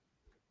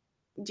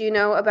 Do you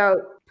know about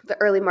the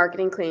early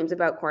marketing claims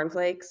about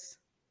cornflakes?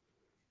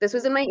 This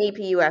was in my AP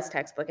US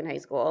textbook in high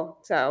school,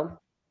 so...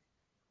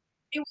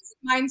 It was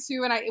mine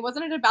too, and it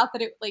wasn't about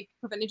that it like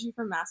prevented you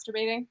from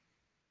masturbating?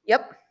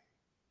 Yep.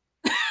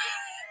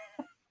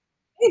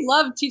 They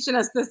loved teaching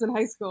us this in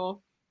high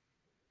school.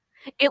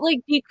 It like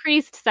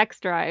decreased sex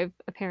drive,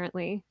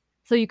 apparently,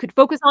 so you could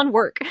focus on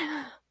work.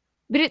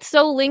 But it's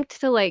so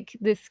linked to like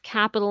this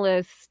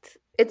capitalist.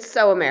 It's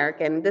so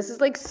American. This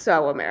is like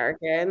so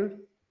American.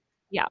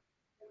 Yeah.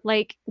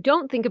 Like,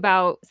 don't think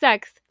about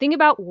sex, think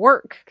about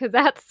work, because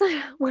that's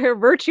where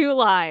virtue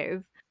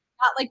lies.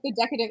 Not like the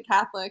decadent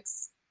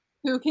Catholics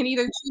who can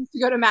either choose to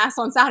go to Mass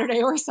on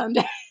Saturday or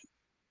Sunday.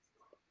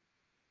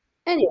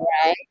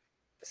 Anyway,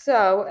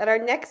 so at our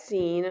next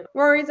scene,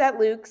 Rory's at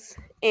Luke's,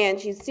 and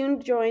she's soon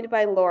joined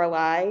by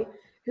Lorelai,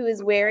 who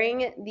is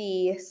wearing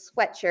the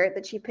sweatshirt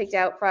that she picked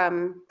out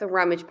from the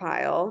rummage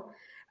pile,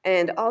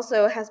 and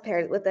also has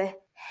paired it with a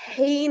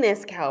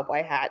heinous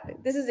cowboy hat.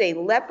 This is a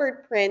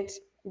leopard print,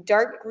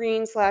 dark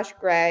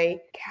green/gray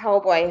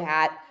cowboy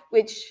hat,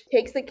 which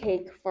takes the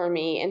cake for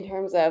me in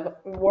terms of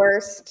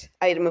worst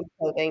item of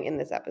clothing in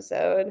this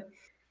episode.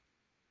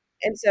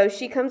 And so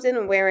she comes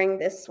in wearing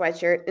this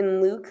sweatshirt,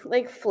 and Luke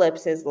like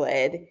flips his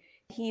lid.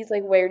 He's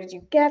like, "Where did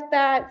you get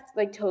that?"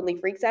 Like totally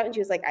freaks out, and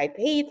she was like, "I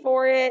paid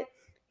for it."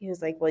 He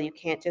was like, "Well, you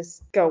can't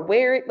just go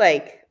wear it."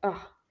 Like,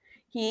 oh,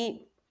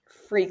 he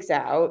freaks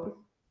out.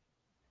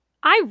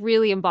 I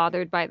really am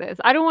bothered by this.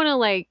 I don't want to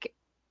like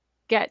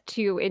get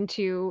too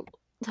into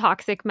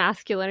toxic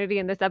masculinity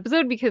in this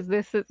episode because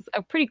this is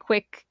a pretty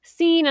quick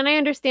scene, and I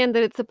understand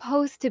that it's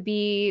supposed to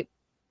be,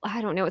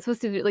 I don't know, it's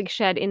supposed to like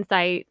shed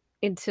insight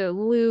into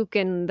Luke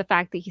and the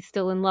fact that he's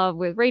still in love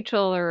with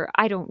Rachel, or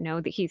I don't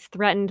know, that he's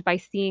threatened by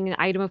seeing an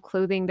item of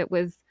clothing that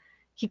was,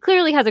 he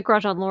clearly has a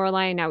crush on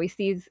Lorelai and now he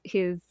sees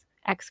his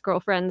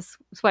ex-girlfriend's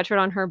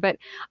sweatshirt on her. But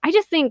I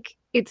just think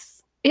it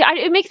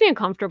makes me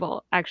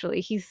uncomfortable,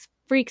 actually. He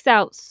freaks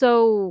out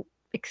so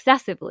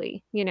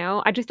excessively, you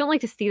know? I just don't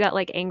like to see that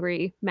like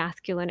angry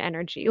masculine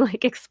energy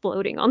like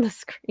exploding on the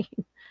screen.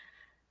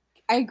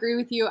 I agree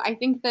with you. I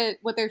think that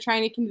what they're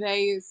trying to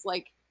convey is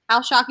like,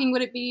 how shocking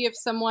would it be if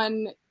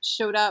someone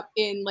showed up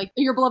in like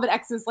your beloved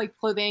ex's like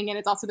clothing and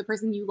it's also the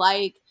person you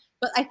like?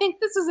 But I think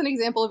this is an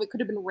example of it could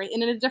have been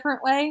written in a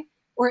different way,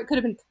 or it could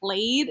have been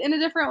played in a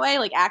different way,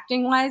 like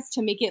acting wise,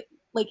 to make it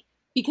like,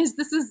 because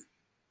this is,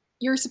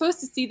 you're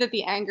supposed to see that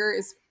the anger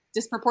is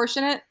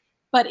disproportionate,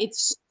 but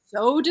it's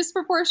so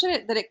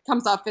disproportionate that it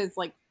comes off as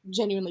like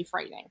genuinely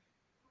frightening.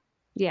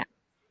 Yeah.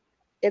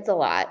 It's a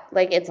lot.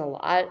 Like, it's a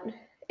lot.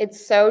 It's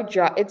so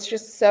it's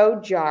just so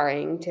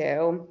jarring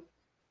too.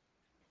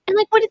 And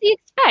like, what does he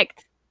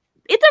expect?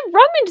 It's a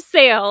rummage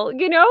sale,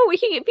 you know? If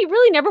he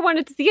really never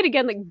wanted to see it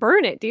again, like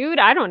burn it, dude.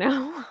 I don't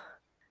know.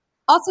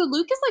 Also,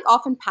 Luke is like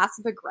often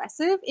passive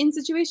aggressive in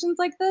situations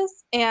like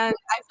this, and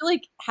I feel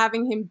like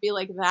having him be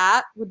like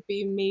that would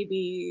be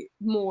maybe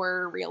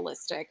more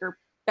realistic or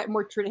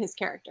more true to his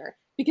character.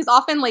 Because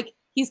often, like,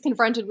 he's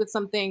confronted with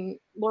something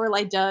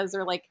Lorelai does,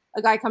 or like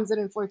a guy comes in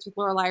and flirts with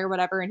Lorelai or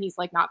whatever, and he's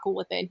like not cool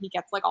with it, and he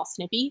gets like all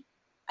snippy.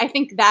 I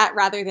think that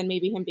rather than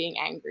maybe him being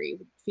angry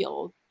would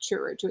feel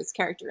truer to his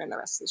character and the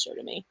rest of the show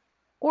to me.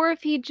 Or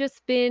if he'd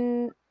just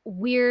been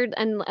weird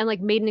and like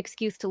made an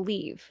excuse to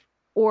leave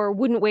or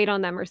wouldn't wait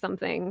on them or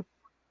something.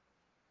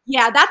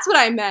 Yeah, that's what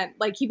I meant.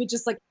 Like he would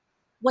just like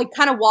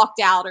kind of walked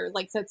out or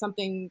like said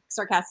something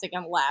sarcastic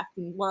and left.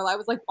 And Lorelai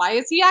was like, why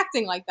is he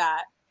acting like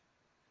that?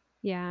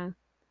 Yeah.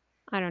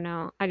 I don't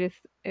know.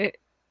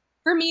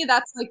 For me,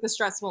 that's like the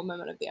stressful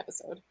moment of the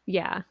episode.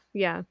 Yeah.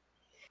 Yeah.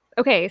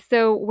 Okay,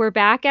 so we're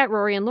back at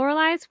Rory and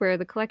Lorelai's where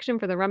the collection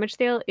for the rummage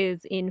sale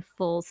is in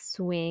full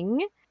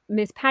swing.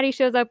 Miss Patty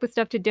shows up with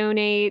stuff to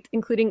donate,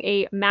 including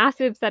a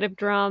massive set of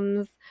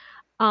drums.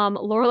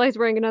 Lorelai's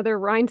wearing another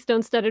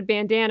rhinestone-studded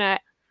bandana.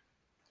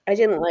 I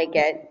didn't like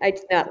it. I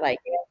did not like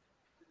it.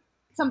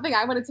 Something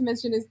I wanted to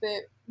mention is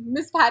that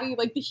Miss Patty,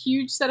 like the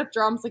huge set of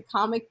drums, like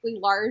comically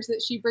large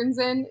that she brings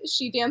in,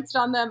 she danced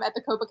on them at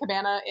the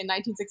Copacabana in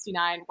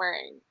 1969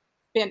 wearing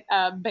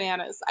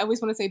bananas. I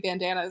always want to say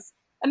bandanas.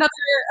 Another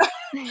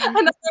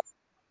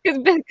Because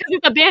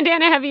it's a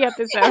bandana heavy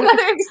episode.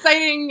 Another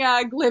exciting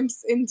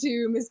glimpse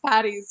into Miss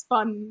Patty's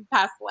fun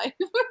past life.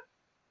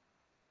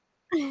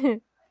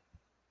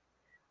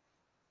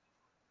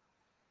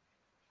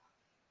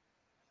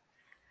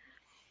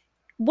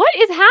 What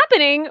is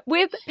happening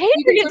with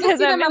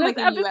patriotism in like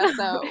this a episode?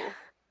 USO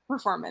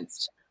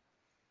performance.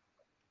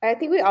 I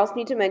think we also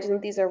need to mention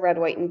that these are red,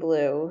 white, and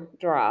blue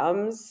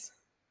drums.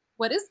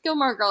 What is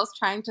Gilmore Girls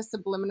trying to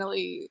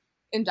subliminally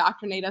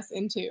indoctrinate us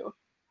into?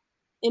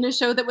 In a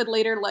show that would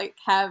later like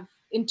have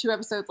in 2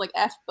 episodes like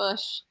F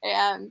Bush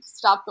and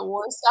Stop the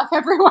War stuff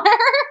everywhere.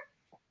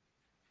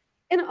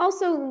 And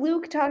also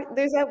Luke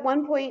there's at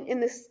one point in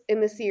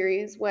the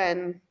series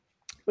when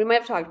we might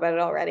have talked about it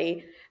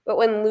already, but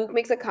when Luke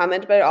makes a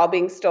comment about it all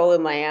being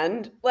stolen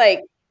land, like,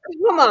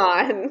 come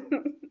on.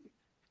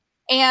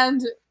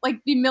 And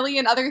like the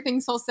million other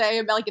things he'll say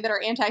about like that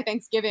are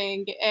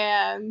anti-Thanksgiving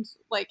and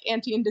like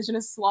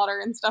anti-Indigenous slaughter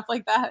and stuff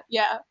like that.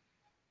 Yeah.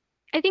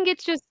 I think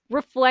it's just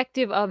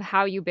reflective of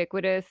how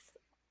ubiquitous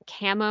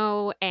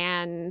camo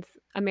and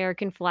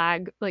American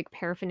flag like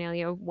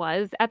paraphernalia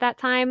was at that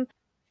time.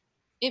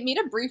 It made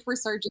a brief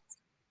resurgence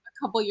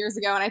a couple years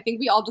ago, and I think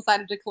we all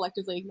decided to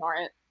collectively ignore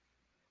it.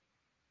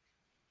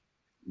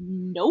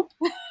 Nope.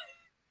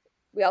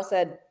 We all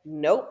said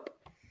nope.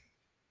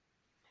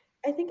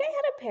 I think I had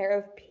a pair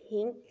of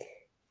pink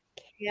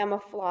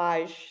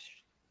camouflage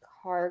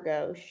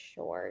cargo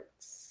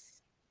shorts.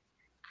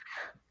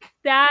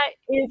 That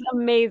is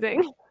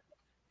amazing.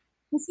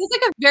 This is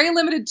like a very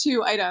limited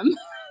 2 item.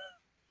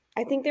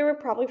 I think they were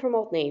probably from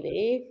Old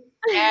Navy.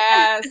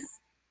 Yes.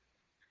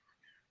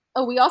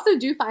 Oh, we also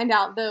do find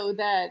out, though,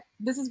 that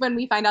this is when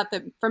we find out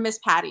that for Miss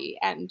Patty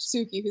and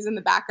Suki, who's in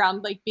the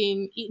background, like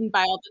being eaten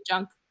by all the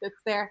junk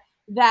that's there,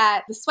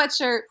 that the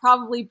sweatshirt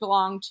probably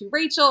belonged to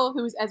Rachel,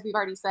 who, as we've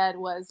already said,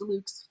 was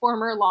Luke's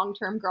former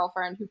long-term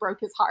girlfriend who broke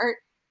his heart.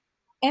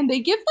 And they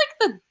give like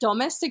the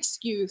dumbest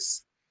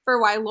excuse for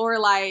why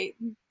Lorelai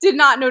did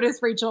not notice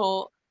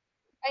Rachel.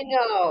 I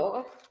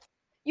know.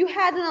 You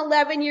had an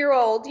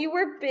 11-year-old. You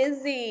were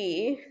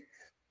busy.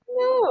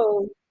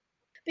 No.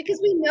 Because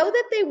we know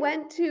that they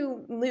went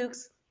to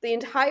Luke's the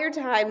entire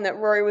time that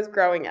Rory was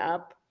growing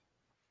up.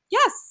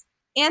 Yes.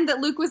 And that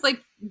Luke was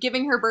like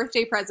giving her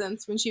birthday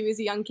presents when she was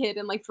a young kid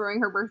and like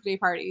throwing her birthday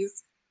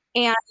parties.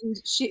 And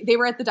they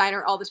were at the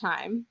diner all the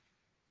time.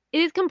 It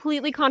is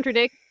completely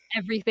contradicts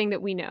everything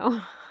that we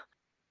know.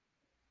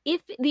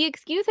 If the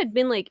excuse had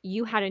been like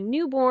you had a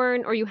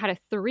newborn or you had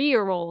a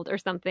 3-year-old or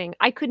something,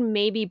 I could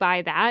maybe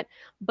buy that.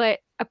 But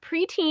a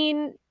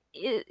preteen,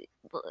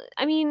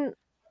 I mean,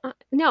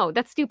 no,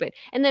 that's stupid.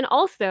 And then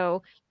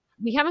also,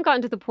 we haven't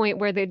gotten to the point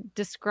where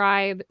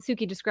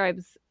Suki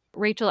describes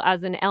Rachel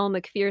as an Elle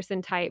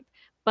Macpherson type.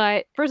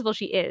 But first of all,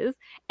 she is,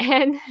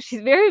 and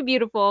she's very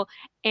beautiful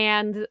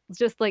and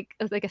just like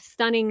a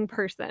stunning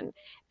person.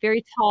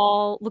 Very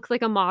tall, looks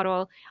like a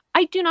model.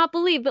 I do not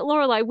believe that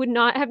Lorelai would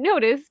not have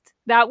noticed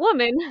that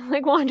woman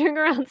like wandering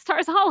around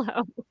Stars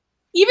Hollow.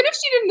 Even if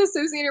she didn't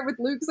associate her with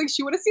Luke, like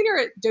she would have seen her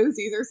at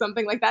Dosie's or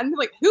something like that and be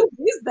like, who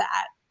is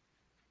that?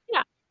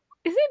 Yeah.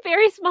 It's a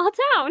very small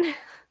town.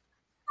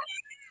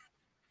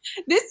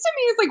 This to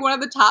me is like one of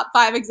the top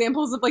 5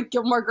 examples of like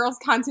Gilmore Girls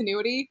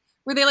continuity,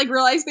 where they like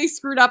realize they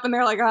screwed up and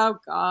they're like, oh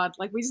God,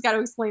 like we just got to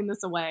explain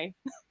this away.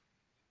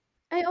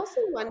 I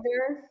also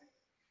wonder,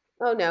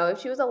 oh no, if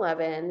she was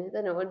 11,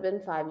 then it would have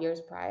been 5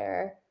 years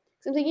prior.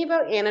 So I'm thinking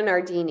about Anna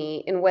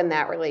Nardini and when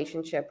that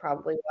relationship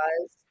probably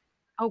was.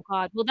 Oh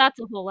God, well that's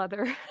a whole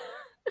other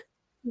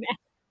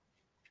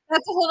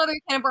That's a whole other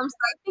can of worms.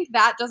 I think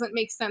that doesn't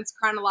make sense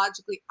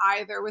chronologically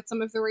either with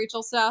some of the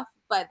Rachel stuff,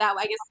 but that,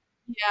 I guess,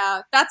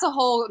 yeah, that's a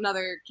whole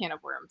another can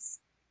of worms.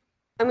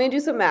 I'm going to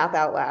do some math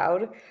out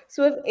loud.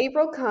 So if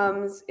April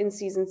comes in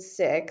season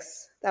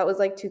 6, that was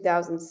like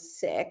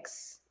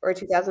 2006 or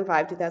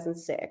 2005,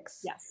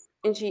 2006. Yes.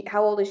 And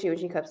how old is she when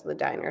she comes to the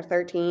diner?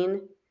 13?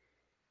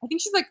 I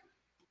think she's like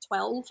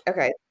 12.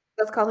 Okay,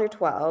 let's call her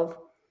 12.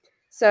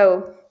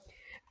 So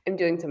I'm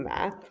doing some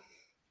math.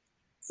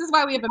 This is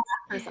why we have a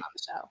math person on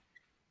the show.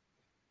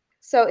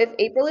 So if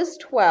April is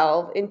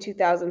 12 in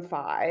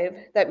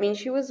 2005, that means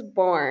she was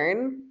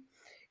born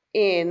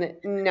in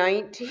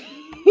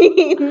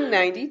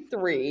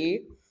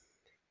 1993,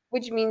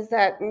 which means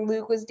that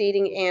Luke was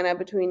dating Anna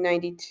between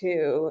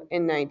 92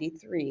 and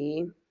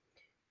 93.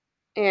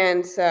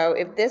 And so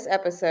if this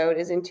episode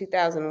is in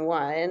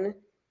 2001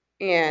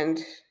 and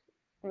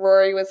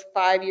Rory was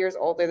 5 years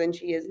older than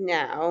she is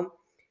now,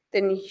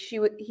 then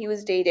he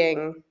was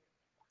dating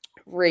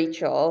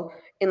Rachel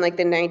in like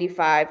the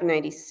 95,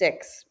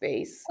 96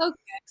 space. Okay.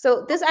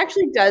 So this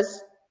actually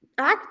does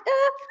act.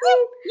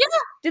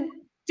 Yeah.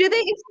 Do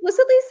they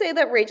explicitly say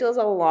that Rachel is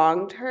a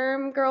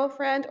long-term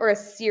girlfriend or a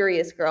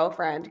serious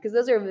girlfriend? Because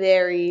those are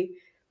very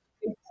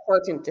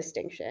important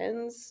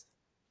distinctions.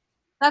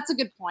 That's a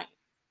good point.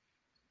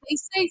 They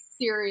say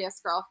serious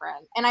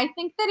girlfriend. And I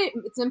think that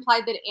it's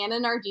implied that Anna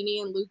Nardini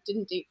and Luke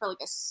didn't date for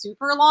like a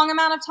super long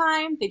amount of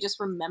time. They just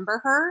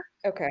remember her.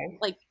 Okay.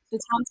 Like the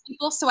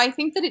townspeople. So I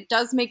think that it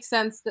does make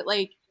sense that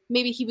like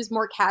maybe he was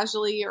more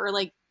casually or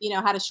like,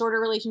 had a shorter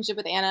relationship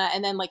with Anna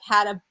and then like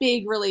had a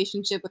big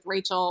relationship with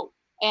Rachel.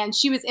 And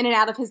she was in and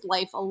out of his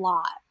life a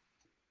lot.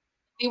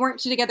 They weren't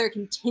together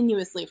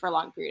continuously for a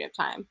long period of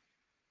time.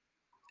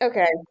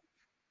 Okay.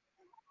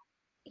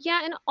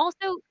 Yeah, and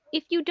also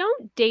if you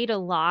don't date a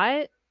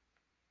lot,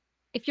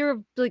 if you're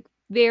a like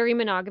very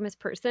monogamous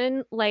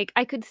person, like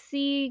I could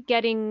see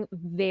getting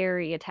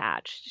very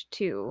attached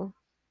to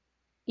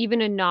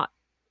even a not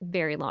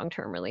very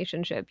long-term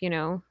relationship,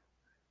 Yeah.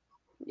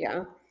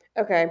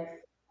 Okay.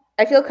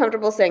 I feel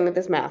comfortable saying that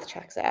this math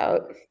checks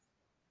out.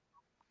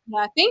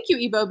 Yeah, thank you,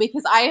 Ebo,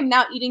 because I am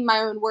now eating my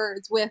own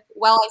words with,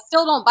 well, I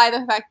still don't buy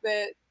the fact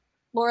that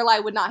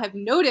Lorelai would not have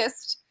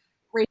noticed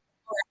Rachel.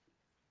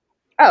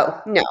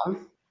 Oh, no.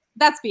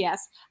 That's BS.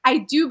 I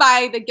do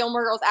buy that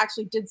Gilmore Girls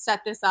actually did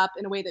set this up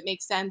in a way that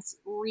makes sense,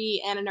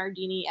 Anna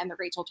Nardini and the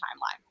Rachel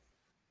timeline.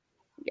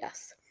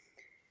 Yes.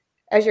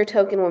 As your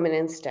token woman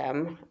in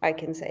STEM, I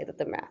can say that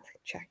the math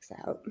checks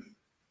out.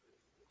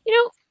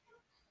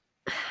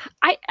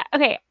 I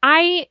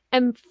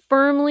am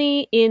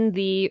firmly in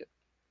the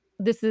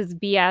this is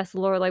BS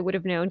Lorelai would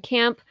have known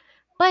camp,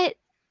 but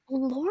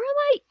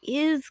Lorelai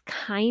is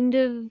kind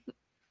of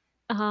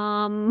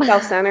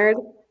self-centered.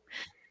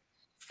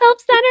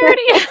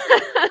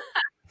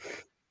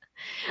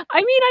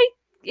 I mean, I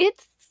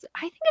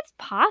think it's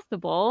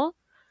possible.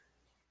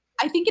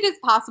 I think it is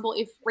possible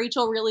if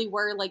Rachel really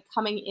were like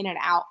coming in and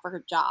out for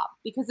her job,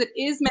 because it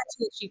is mentioned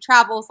that she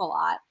travels a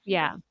lot.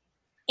 Yeah.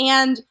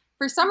 And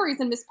for some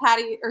reason, Miss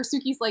Patty or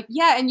Suki's like,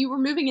 yeah, and you were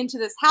moving into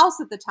this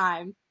house at the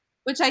time,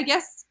 which I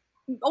guess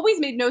always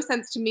made no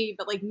sense to me,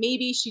 but like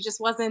maybe she just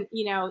wasn't,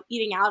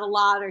 eating out a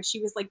lot, or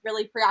she was like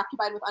really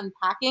preoccupied with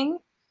unpacking.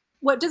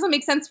 What doesn't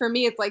make sense for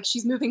me, it's like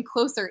she's moving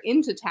closer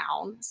into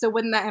town. So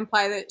wouldn't that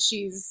imply that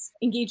she's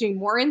engaging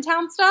more in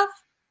town stuff?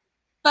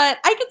 But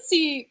I could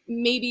see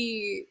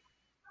maybe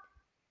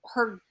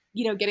her,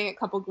 getting a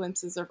couple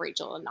glimpses of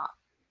Rachel and not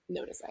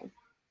noticing.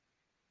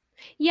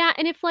 Yeah,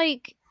 and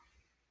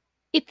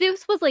if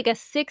this was like a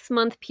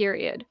 6-month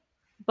period,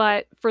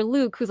 but for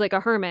Luke, who's like a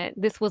hermit,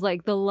 this was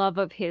like the love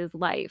of his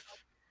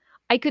life,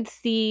 I could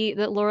see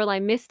that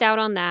Lorelai missed out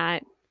on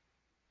that.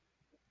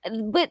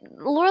 But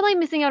Lorelai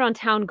missing out on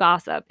town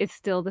gossip is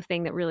still the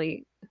thing that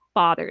really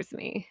bothers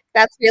me.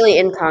 That's really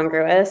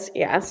incongruous,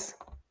 yes.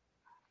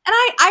 And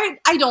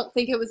I don't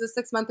think it was a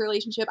 6-month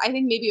relationship. I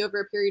think maybe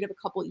over a period of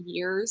a couple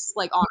years,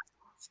 like on,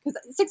 because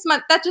 6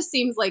 months, that just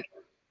seems like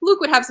Luke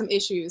would have some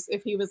issues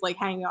if he was like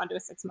hanging on to a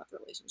 6-month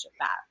relationship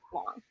that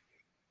long.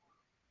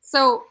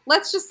 So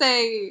let's just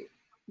say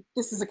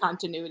this is a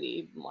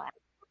continuity line.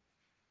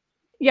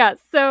 Yeah,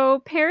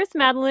 so Paris,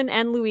 Madeleine,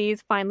 and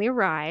Louise finally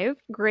arrive.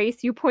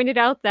 Grace, you pointed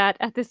out that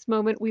at this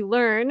moment we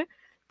learn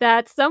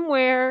that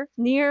somewhere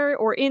near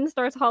or in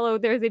Stars Hollow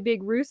there's a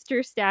big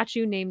rooster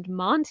statue named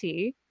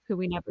Monty, who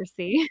we never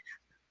see.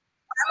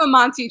 I'm a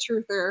Monty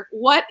truther.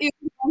 What is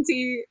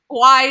Monty?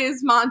 Why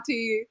is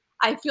Monty?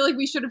 I feel like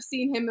we should have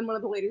seen him in one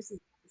of the later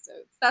season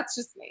episodes. That's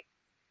just me.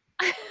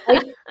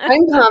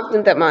 I'm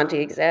confident that Monty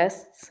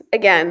exists.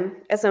 Again,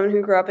 as someone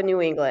who grew up in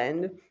New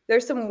England,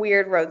 there's some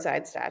weird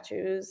roadside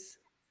statues.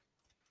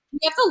 We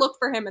have to look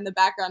for him in the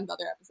background of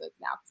other episodes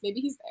now, because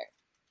maybe he's there.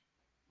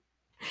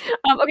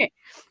 Okay.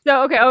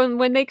 So,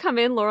 when they come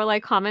in,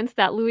 Lorelai comments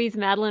that Louise,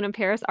 Madeleine, and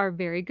Paris are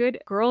very good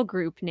girl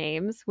group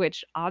names,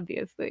 which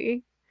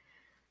obviously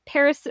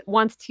Paris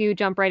wants to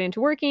jump right into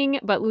working,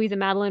 but Louise and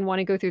Madeleine want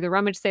to go through the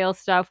rummage sale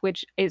stuff,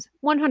 which is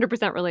 100%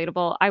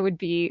 relatable. I would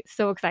be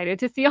so excited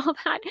to see all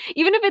that.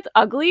 Even if it's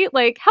ugly,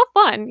 like, how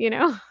fun, And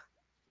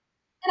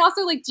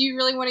also, like, do you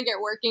really want to get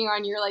working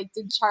on your, like,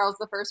 did Charles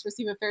I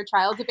receive a fair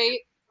trial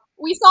debate?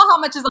 We saw how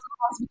much is on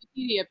Charles'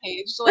 Wikipedia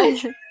page.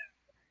 Like,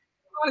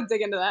 I want to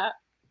dig into that.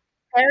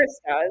 Paris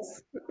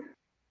does.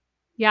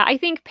 Yeah, I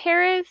think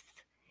Paris,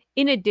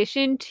 in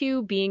addition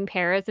to being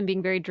Paris and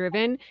being very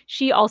driven,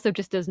 she also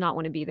just does not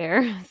want to be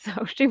there.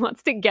 So she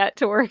wants to get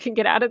to work and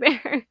get out of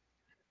there.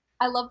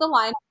 I love the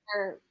line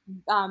where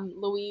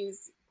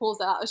Louise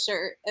pulls out a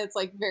shirt. It's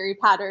like very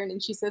patterned,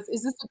 and she says,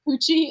 "Is this a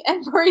Poochie?"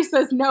 And Rory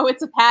says, "No,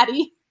 it's a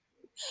Patty,"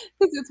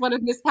 because it's one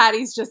of Miss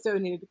Patty's just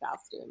donated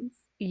costumes.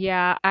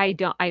 Yeah, I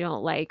don't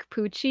like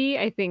Poochie.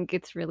 I think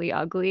it's really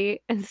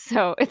ugly. And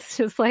so it's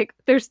just like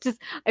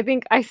I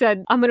think I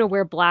said I'm gonna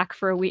wear black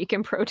for a week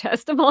in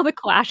protest of all the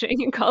clashing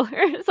in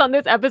colors on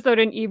this episode.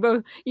 And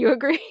Ebo, you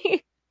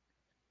agree?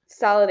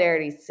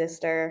 Solidarity,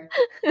 sister.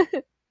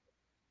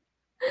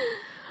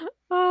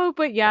 Oh,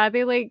 but yeah,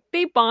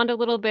 they bond a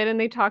little bit and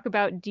they talk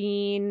about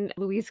Dean.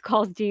 Louise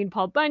calls Dean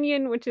Paul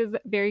Bunyan, which is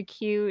very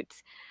cute.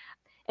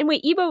 And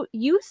wait, Ebo,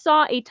 you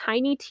saw a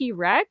tiny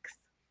T-Rex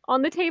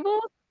on the table?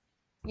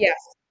 Yes.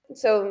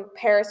 So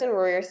Paris and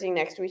Rory are sitting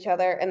next to each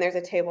other, and there's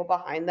a table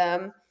behind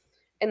them,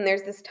 and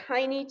there's this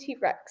tiny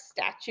T-Rex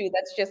statue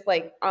that's just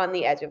like on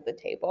the edge of the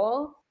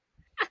table.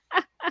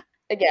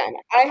 Again,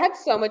 I had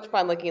so much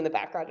fun looking in the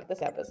background of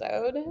this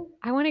episode.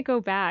 I want to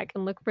go back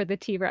and look for the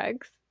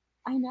T-Rex.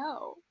 I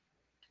know.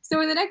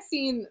 So in the next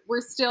scene, we're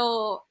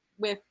still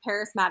with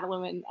Paris,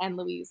 Madeleine, and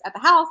Louise at the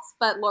house,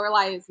 but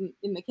Lorelai is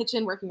in the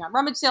kitchen working on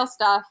rummage sale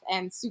stuff,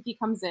 and Suki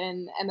comes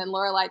in, and then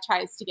Lorelai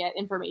tries to get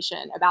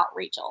information about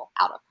Rachel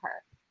out of her.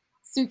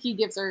 Suki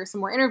gives her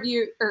some more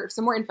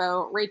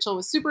info. Rachel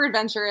was super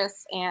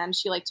adventurous, and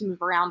she liked to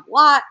move around a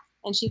lot,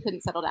 and she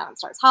couldn't settle down in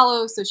Stars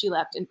Hollow, so she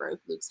left and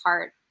broke Luke's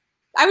heart.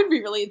 I would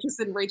be really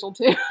interested in Rachel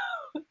too.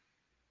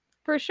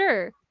 For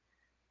sure.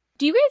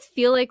 Do you guys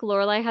feel like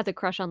Lorelai has a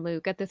crush on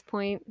Luke at this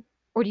point?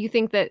 Or do you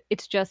think that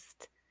it's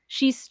just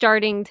she's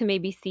starting to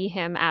maybe see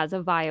him as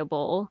a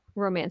viable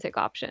romantic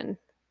option?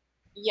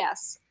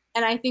 Yes.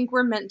 And I think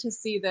we're meant to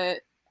see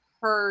that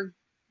her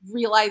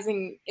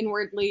realizing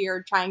inwardly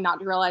or trying not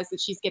to realize that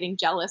she's getting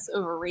jealous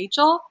over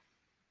Rachel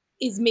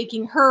is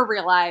making her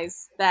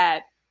realize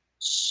that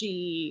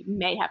she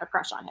may have a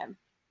crush on him.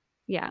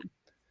 Yeah.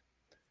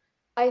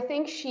 I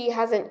think she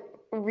hasn't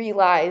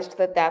realized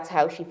that that's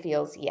how she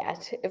feels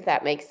yet, if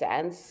that makes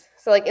sense.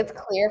 So like it's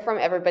clear from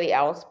everybody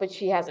else, but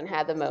she hasn't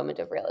had the moment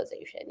of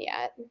realization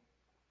yet.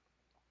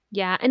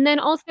 Yeah, and then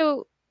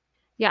also,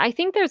 yeah, I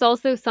think there's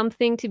also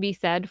something to be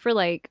said for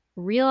like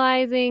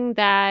realizing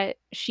that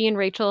she and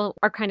Rachel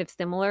are kind of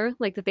similar,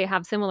 like that they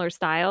have similar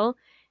style,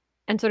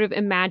 and sort of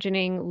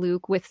imagining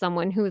Luke with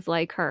someone who's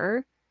like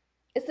her.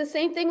 It's the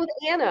same thing with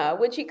Anna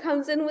when she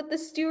comes in with the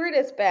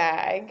stewardess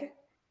bag.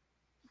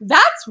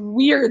 That's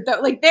weird though.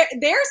 Like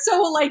they're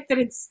so alike that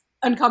it's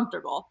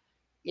uncomfortable.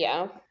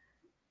 Yeah.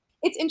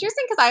 It's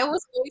interesting because I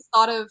always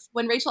thought of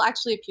when Rachel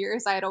actually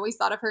appears, I had always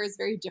thought of her as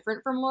very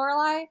different from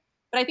Lorelai.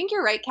 But I think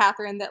you're right,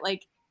 Catherine, that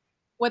like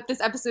what this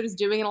episode is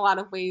doing in a lot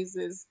of ways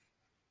is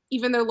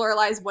even though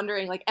Lorelai is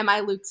wondering, like, am I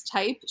Luke's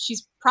type?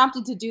 She's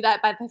prompted to do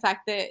that by the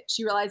fact that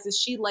she realizes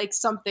she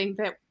likes something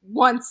that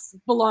once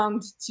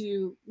belonged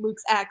to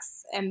Luke's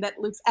ex and that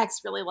Luke's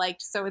ex really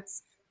liked. So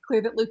it's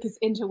clear that Luke is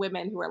into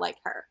women who are like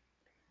her.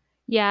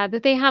 Yeah,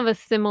 that they have a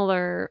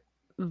similar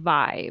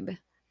vibe.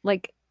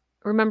 Like,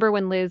 remember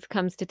when Liz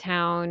comes to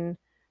town?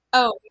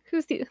 Oh,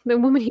 Who's the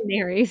woman he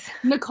marries?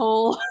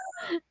 Nicole.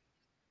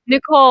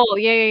 Nicole,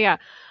 yeah.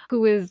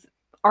 Who is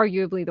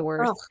arguably the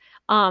worst.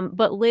 Ugh.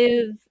 But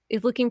Liz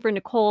is looking for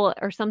Nicole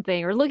or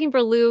something, or looking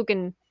for Luke,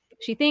 and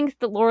she thinks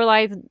that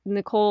Lorelai's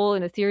Nicole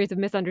in a series of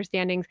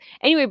misunderstandings.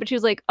 Anyway, but she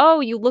was like, "Oh,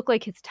 you look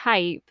like his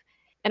type."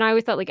 And I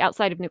always thought, like,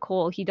 outside of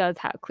Nicole, he does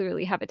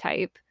clearly have a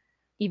type,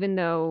 even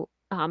though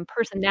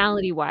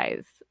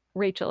personality-wise,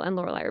 Rachel and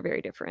Lorelai are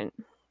very different.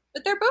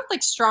 But they're both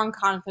like strong,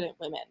 confident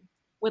women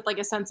with like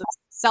a sense of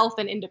self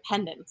and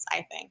independence,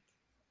 I think.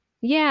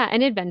 Yeah,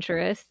 and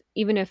adventurous,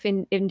 even if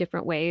in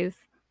different ways.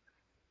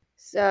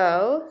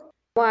 So,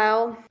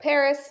 while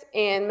Paris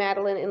and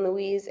Madeleine and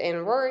Louise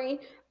and Rory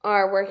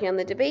are working on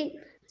the debate,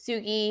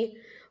 Suki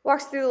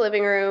walks through the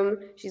living room.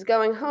 She's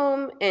going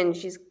home and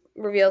she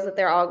reveals that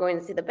they're all going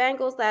to see the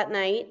Bangles that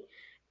night.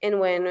 And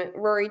when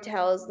Rory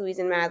tells Louise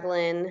and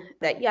Madeleine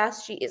that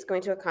yes, she is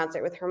going to a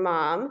concert with her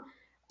mom,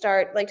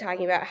 start like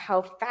talking about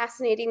how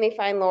fascinating they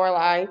find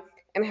Lorelai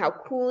and how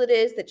cool it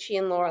is that she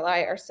and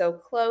Lorelai are so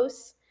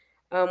close.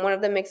 One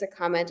of them makes a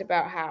comment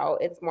about how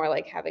it's more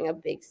like having a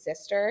big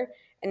sister,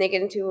 and they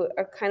get into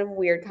a kind of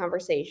weird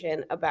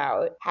conversation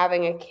about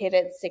having a kid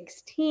at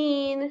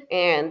 16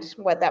 and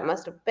what that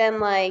must have been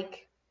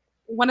like.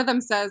 One of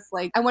them says,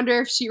 like, I wonder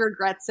if she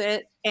regrets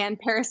it. And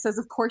Paris says,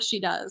 of course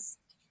she does.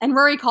 And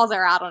Rory calls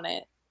her out on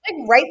it.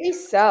 Like, rightly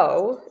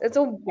so. It's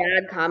a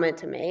bad comment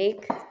to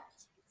make.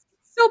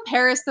 Still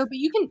Paris, though, but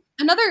you can,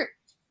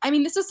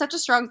 this is such a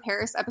strong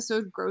Paris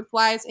episode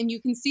growth-wise, and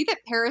you can see that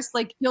Paris,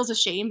 like, feels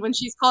ashamed when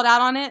she's called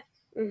out on it.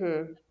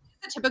 Mm-hmm.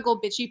 It's a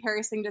typical bitchy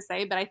Paris thing to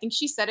say, but I think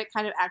she said it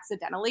kind of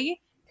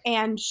accidentally,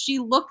 and she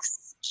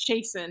looks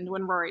chastened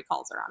when Rory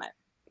calls her on it.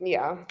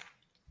 Yeah.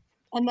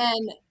 And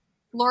then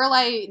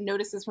Lorelai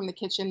notices from the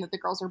kitchen that the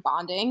girls are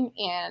bonding,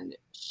 and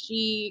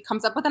she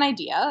comes up with an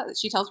idea that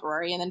she tells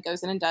Rory and then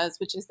goes in and does,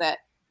 which is that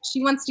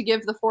she wants to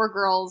give the 4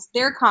 girls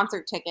their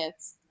concert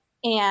tickets,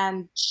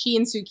 and she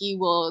and Suki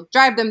will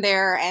drive them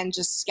there and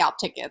just scalp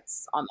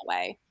tickets on the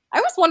way. I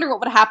always wonder what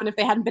would have happened if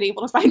they hadn't been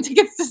able to find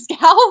tickets to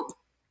scalp.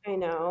 I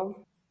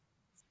know.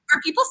 Are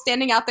people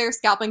standing out there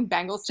scalping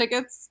Bangles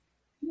tickets?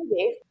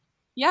 Maybe.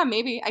 Yeah,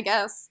 maybe, I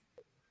guess.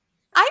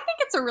 I think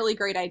it's a really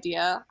great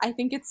idea. I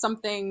think it's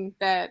something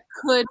that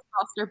could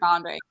foster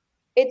bonding.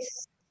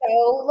 It's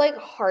so, like,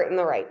 heart in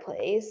the right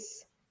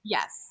place.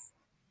 Yes.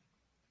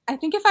 I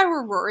think if I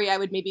were Rory, I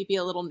would maybe be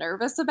a little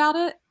nervous about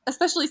it,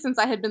 especially since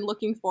I had been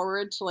looking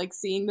forward to, like,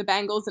 seeing the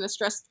Bangles in a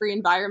stress-free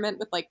environment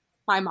with, like,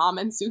 my mom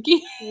and Suki.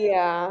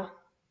 Yeah.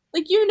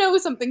 Like,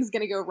 something's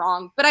gonna go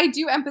wrong. But I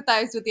do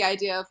empathize with the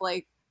idea of,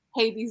 like,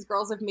 hey, these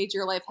girls have made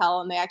your life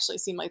hell and they actually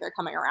seem like they're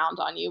coming around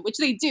on you, which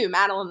they do,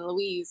 Madeleine and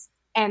Louise,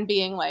 and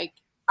being like,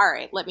 all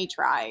right, let me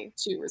try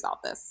to resolve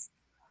this.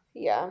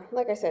 Yeah,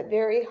 like I said,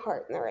 very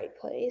heart in the right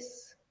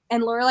place.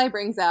 And Lorelai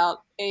brings out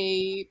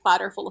a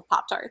platter full of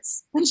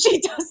Pop-Tarts when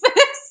she does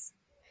this.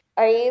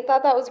 I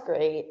thought that was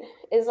great.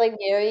 It's like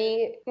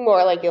very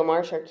more like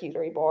Gilmore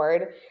charcuterie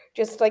board.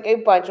 Just like a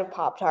bunch of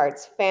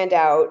Pop-Tarts fanned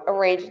out,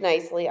 arranged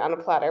nicely on a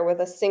platter with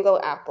a single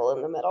apple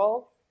in the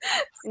middle.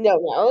 No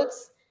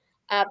notes.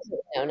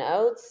 Absolutely no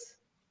notes.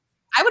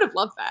 I would have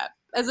loved that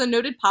as a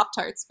noted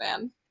Pop-Tarts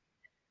fan.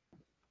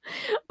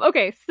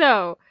 Okay,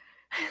 so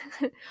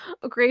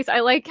Grace, I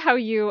like how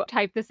you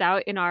type this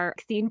out in our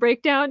scene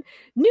breakdown.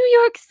 New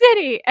York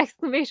City!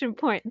 Exclamation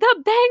point.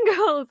 The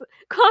Bangles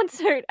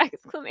concert!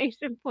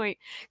 Exclamation point.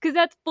 Because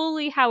that's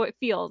fully how it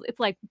feels. It's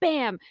like,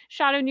 bam,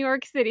 shot of New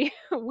York City.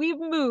 We've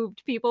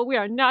moved, people. We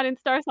are not in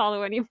Stars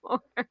Hollow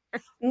anymore.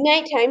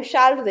 Nighttime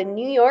shot of the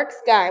New York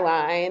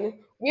skyline.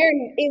 We're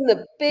in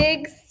the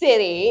big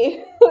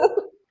city.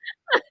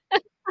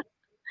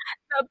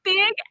 The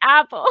Big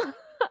Apple.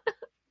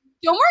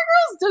 Gilmore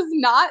Girls does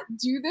not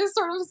do this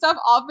sort of stuff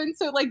often,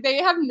 so like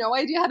they have no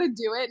idea how to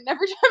do it, and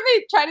every time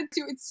they try to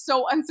do it, it's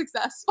so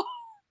unsuccessful.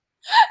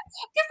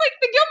 Because like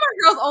the Gilmore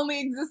Girls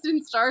only exist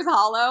in Stars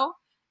Hollow.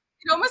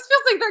 It almost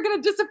feels like they're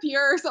gonna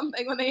disappear or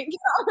something when they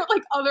encounter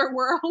like other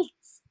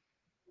worlds.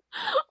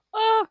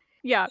 Oh,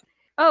 yeah.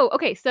 Oh,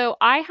 okay. So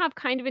I have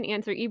kind of an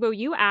answer. Ebo,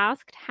 you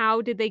asked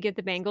how did they get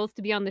the Bangles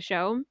to be on the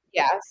show?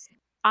 Yes.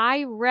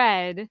 I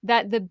read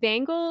that the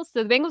Bangles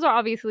are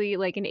obviously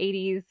like an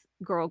 80s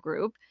girl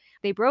group.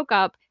 They broke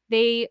up.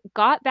 They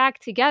got back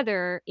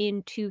together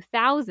in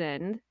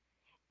 2000,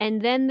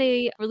 and then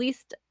they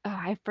released,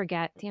 I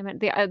forget, damn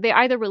it. They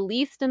either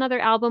released another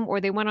album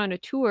or they went on a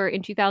tour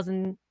in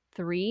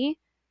 2003.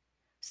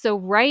 So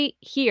right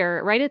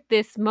here, right at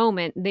this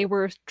moment, they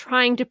were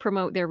trying to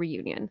promote their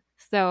reunion.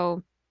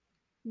 So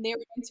they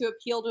were going to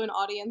appeal to an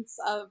audience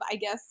of, I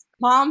guess,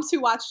 moms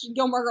who watched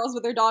Gilmore Girls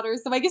with their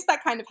daughters. So I guess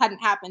that kind of hadn't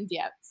happened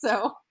yet.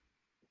 So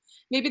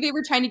Maybe they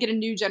were trying to get a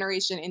new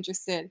generation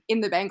interested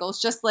in the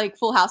Bangles, just like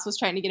Full House was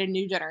trying to get a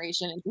new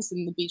generation interested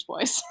in the Beach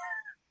Boys.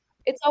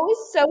 It's always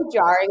so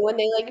jarring when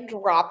they, like,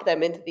 drop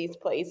them into these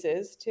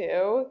places,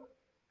 too.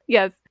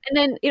 Yes. And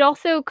then it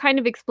also kind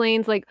of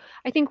explains, like,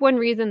 I think one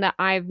reason that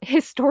I've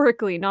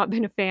historically not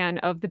been a fan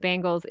of the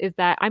Bangles is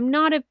that I'm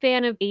not a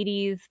fan of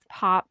 80s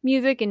pop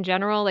music in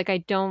general. Like, I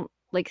don't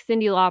like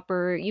Cyndi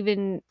Lauper,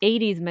 even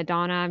 80s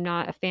Madonna, I'm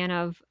not a fan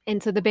of.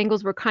 And so the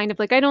Bangles were kind of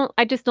like,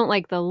 I just don't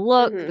like the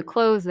look, the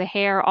clothes, the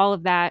hair, all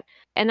of that.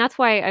 And that's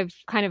why I've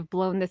kind of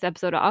blown this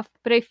episode off.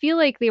 But I feel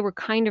like they were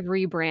kind of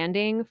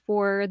rebranding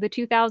for the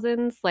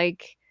 2000s.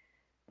 Like,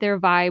 their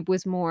vibe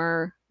was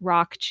more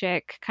rock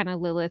chick, kind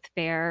of Lilith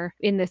Fair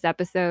in this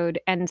episode.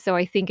 And so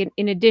I think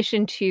in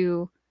addition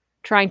to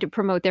trying to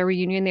promote their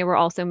reunion, they were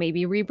also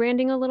maybe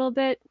rebranding a little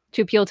bit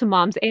to appeal to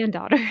moms and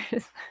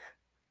daughters.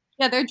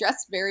 Yeah, they're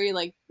dressed very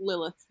like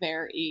Lilith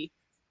Fair-y.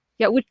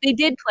 Yeah, which they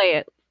did play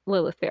at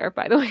Lilith Fair,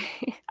 by the way.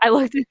 I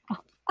looked it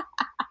up.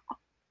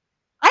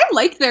 I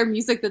like their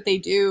music that they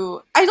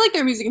do. I like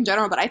their music in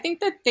general, but I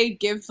think that they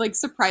give like a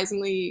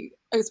surprisingly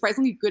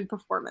good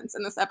performance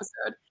in this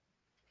episode.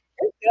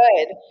 It's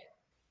good.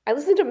 I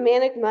listen to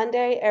Manic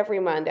Monday every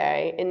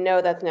Monday, and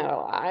no, that's not a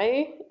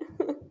lie.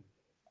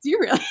 Do you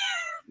really?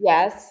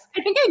 Yes.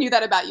 I think I knew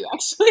that about you,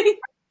 actually.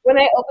 When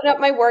I open up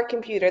my work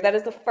computer, that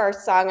is the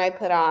first song I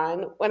put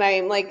on when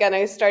I'm like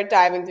gonna start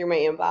diving through my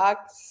inbox.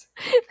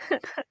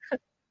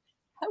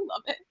 I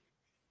love it.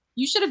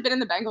 You should have been in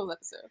the Bangles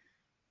episode.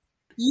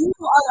 You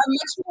are a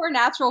much more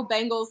natural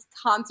Bangles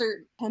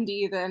concert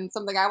attendee than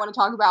something I want to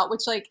talk about,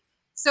 which like,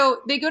 so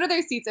they go to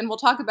their seats and we'll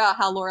talk about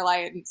how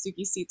Lorelai and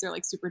Suki's seats are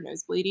like super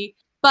nosebleedy.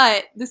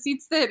 But the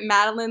seats that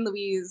Madeleine,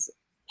 Louise,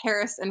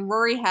 Paris, and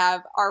Rory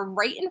have are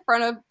right in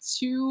front of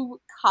two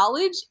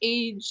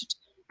college-aged,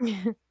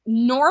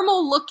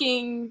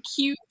 normal-looking,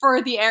 cute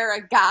for the era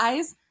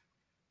guys.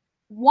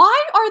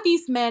 Why are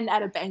these men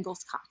at a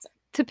Bangles concert?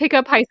 To pick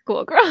up high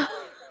school girls.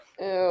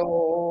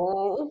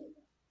 Oh.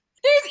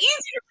 There's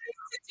easier ways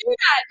to do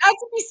that. Not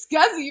to be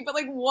scuzzy, but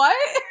like, what?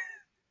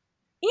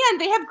 And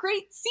they have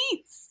great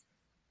seats.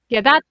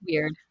 Yeah, that's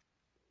weird.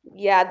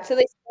 Yeah, so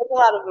they spent a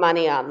lot of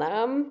money on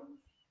them.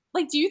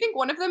 Like, do you think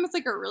one of them is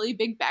like a really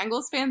big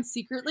Bangles fan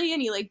secretly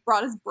and he like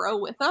brought his bro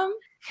with him?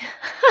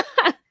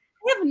 I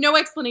have no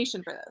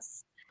explanation for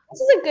this. This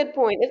is a good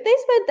point. If they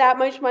spent that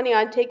much money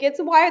on tickets,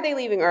 why are they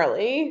leaving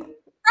early?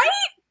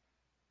 Right?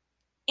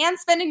 And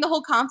spending the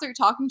whole concert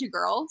talking to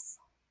girls.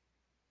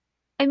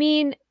 I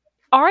mean,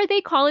 are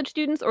they college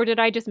students or did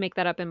I just make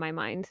that up in my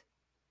mind?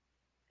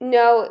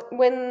 No,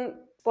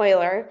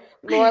 spoiler,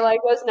 Lorelai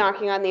goes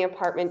knocking on the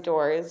apartment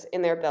doors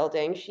in their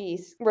building. She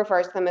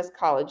refers to them as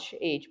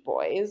college-age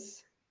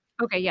boys.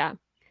 Okay, yeah.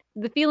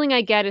 The feeling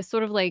I get is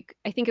sort of like,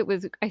 I think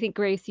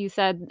Grace, you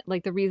said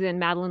like the reason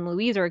Madeleine and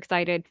Louise are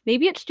excited.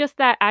 Maybe it's just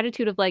that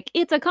attitude of like,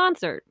 it's a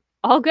concert.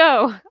 I'll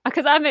go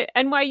because I'm at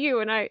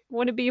NYU and I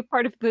want to be a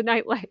part of the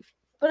nightlife.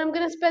 But I'm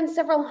going to spend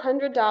several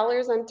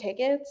 $100s on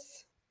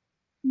tickets.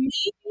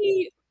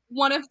 Maybe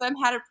one of them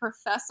had a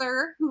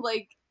professor who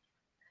like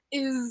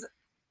is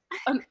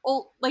an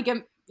old, like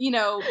a,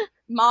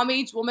 mom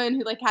age woman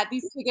who like had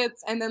these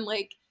tickets and then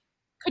like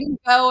couldn't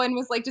go and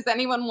was like, does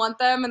anyone want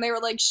them? And they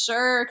were like,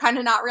 sure, kind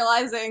of not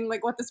realizing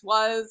like what this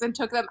was and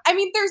took them. I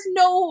mean, there's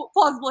no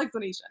plausible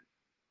explanation.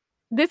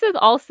 This is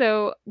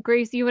also,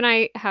 Grace, you and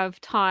I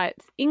have taught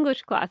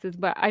English classes,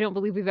 but I don't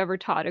believe we've ever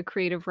taught a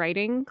creative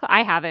writing.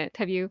 I haven't.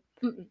 Have you?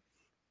 Mm-mm.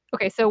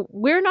 Okay, so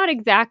we're not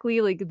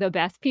exactly like the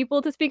best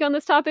people to speak on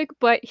this topic,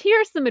 but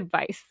here's some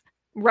advice.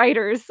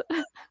 Writers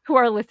who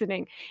are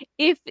listening.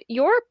 If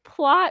your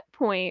plot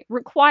point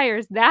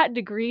requires that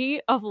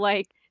degree of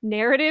like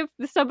narrative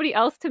for somebody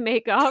else to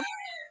make up,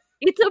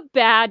 it's a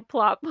bad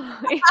plot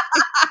point.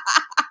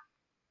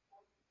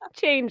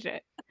 Change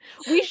it.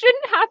 We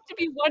shouldn't have to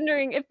be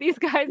wondering if these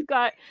guys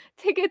got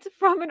tickets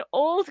from an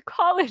old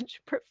college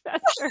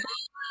professor.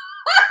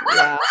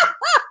 Yeah.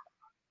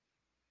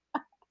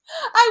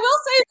 I will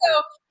say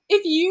though,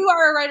 if you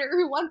are a writer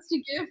who wants to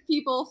give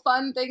people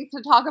fun things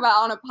to talk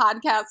about on a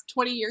podcast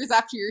 20 years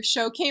after your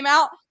show came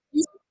out,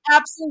 you should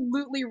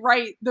absolutely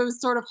write those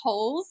sort of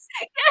holes.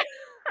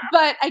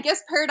 But I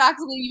guess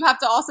paradoxically, you have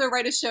to also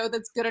write a show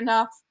that's good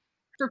enough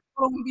for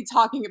people to be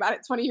talking about it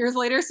 20 years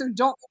later, so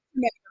don't write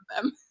too many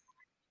of them.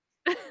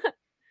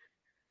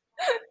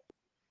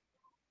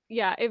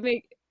 Yeah, it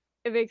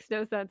makes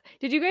no sense.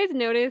 Did you guys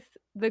notice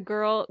the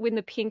girl with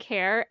the pink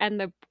hair and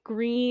the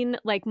green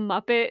like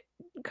Muppet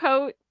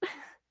coat?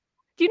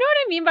 Do you know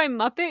what I mean by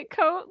Muppet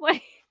coat?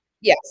 Like,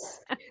 yes,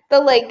 the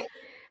like,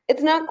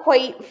 it's not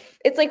quite.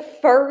 It's like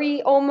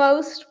furry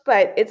almost,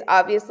 but it's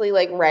obviously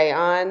like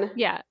rayon.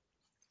 Yeah,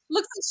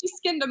 looks like she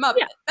skinned a Muppet.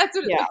 Yeah. That's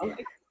what it looks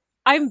like.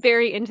 I'm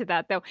very into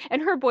that though,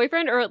 and her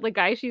boyfriend or the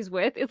guy she's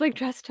with is like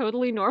dressed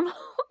totally normal.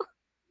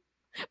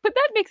 But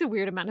that makes a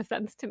weird amount of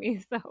sense to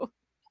me. So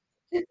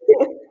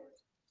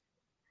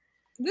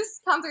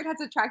this concert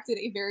has attracted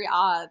a very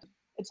odd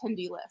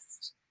attendee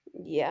list.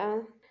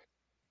 Yeah.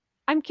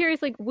 I'm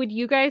curious, like, would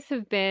you guys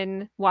have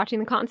been watching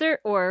the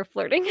concert or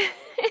flirting?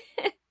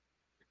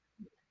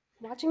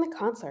 Watching the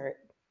concert.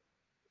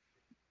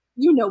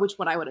 You know which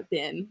one I would have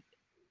been.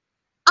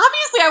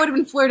 Obviously, I would have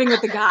been flirting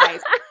with the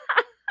guys.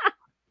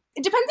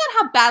 It depends on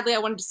how badly I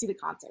wanted to see the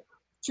concert,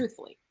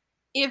 truthfully.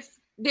 If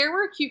there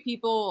were cute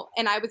people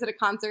and I was at a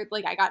concert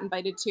like I got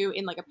invited to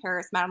in like a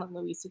Paris Madeleine and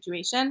Louise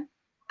situation,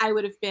 I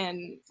would have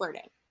been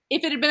flirting.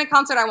 If it had been a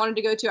concert I wanted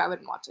to go to, I would have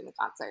been watching the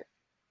concert.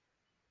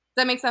 Does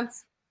that make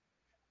sense?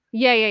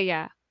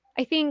 Yeah.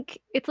 I think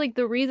it's like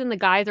the reason the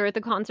guys are at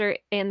the concert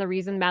and the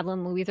reason Madeleine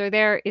and Louise are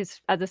there is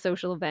as a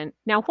social event.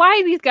 Now,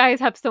 why these guys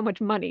have so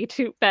much money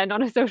to spend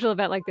on a social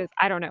event like this,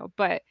 I don't know.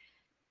 But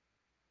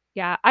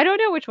yeah, I don't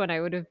know which one I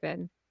would have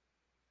been.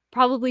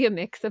 Probably a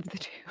mix of the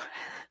two.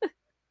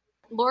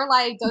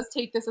 Lorelai does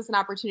take this as an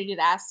opportunity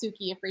to ask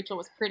Suki if Rachel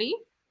was pretty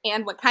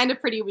and what kind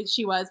of pretty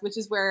she was, which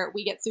is where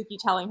we get Suki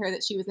telling her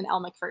that she was an Elle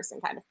Macpherson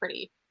kind of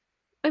pretty.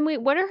 And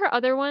wait, what are her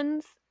other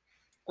ones?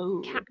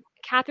 Oh,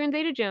 Catherine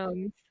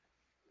Zeta-Jones.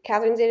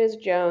 Catherine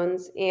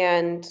Zeta-Jones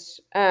and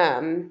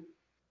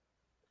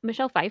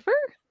Michelle Pfeiffer?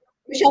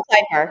 Michelle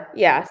Pfeiffer,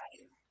 yes.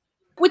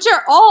 Which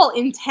are all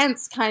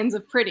intense kinds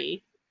of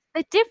pretty.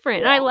 But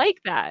different. Yeah. I like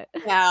that.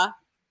 Yeah.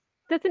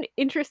 That's an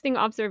interesting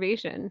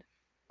observation.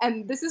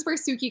 And this is where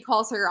Suki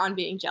calls her on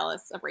being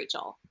jealous of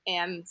Rachel.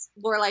 And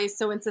Lorelai is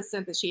so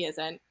insistent that she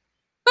isn't.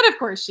 But of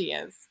course she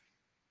is.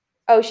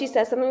 Oh, she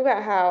says something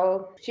about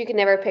how she could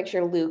never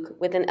picture Luke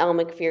with an Elle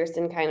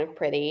Macpherson kind of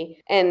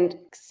pretty. And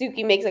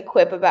Suki makes a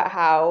quip about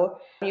how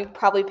you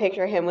probably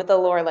picture him with a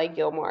Lorelai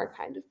Gilmore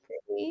kind of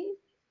pretty.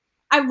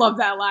 I love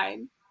that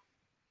line.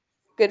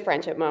 Good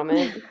friendship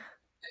moment. Good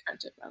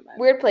friendship moment.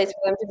 Weird place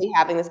for them to be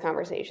having this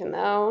conversation,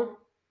 though.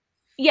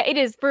 Yeah, it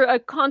is for a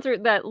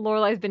concert that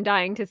Lorelai's been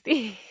dying to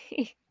see.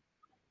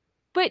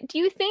 But do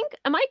you think,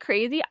 am I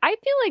crazy? I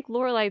feel like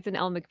Lorelai's an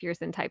Elle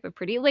Macpherson type of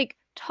pretty. Like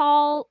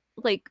tall,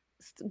 like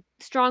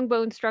strong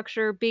bone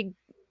structure, big,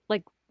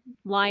 like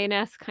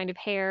lioness kind of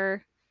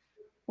hair.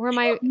 Or am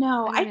I?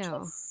 No, I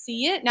can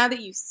see it now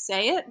that you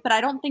say it, but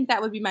I don't think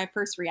that would be my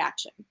first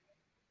reaction.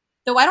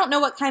 Though I don't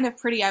know what kind of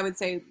pretty I would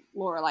say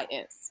Lorelai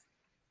is.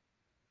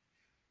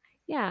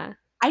 Yeah.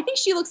 I think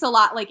she looks a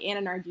lot like Anna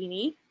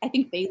Nardini. I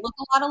think they look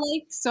a lot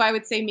alike. So I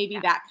would say maybe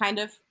that kind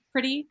of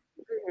pretty.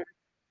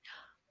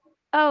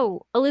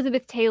 Oh,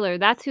 Elizabeth Taylor.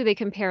 That's who they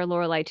compare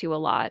Lorelai to a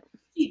lot.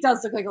 She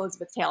does look like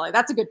Elizabeth Taylor.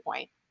 That's a good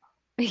point.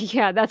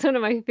 Yeah, that's one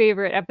of my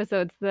favorite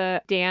episodes,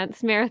 the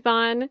dance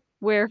marathon,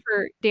 where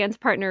her dance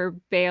partner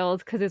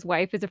bails because his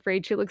wife is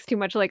afraid she looks too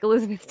much like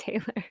Elizabeth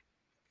Taylor.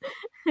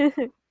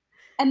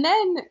 And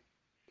then,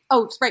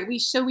 oh, right, we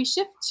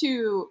shift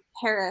to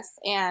Paris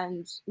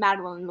and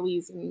Madeleine and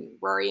Louise and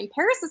Rory. And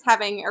Paris is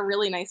having a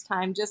really nice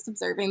time just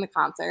observing the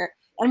concert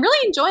and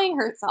really enjoying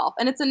herself.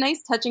 And it's a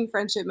nice, touching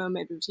friendship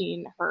moment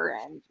between her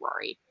and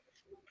Rory,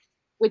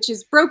 which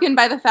is broken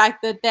by the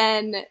fact that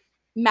then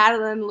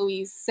Madeleine and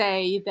Louise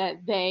say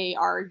that they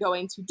are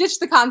going to ditch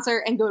the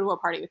concert and go to a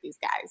party with these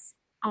guys.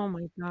 Oh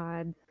my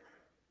God.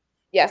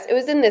 Yes, it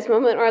was in this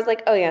moment where I was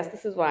like, oh yes,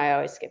 this is why I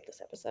always skip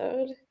this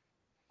episode.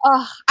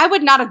 I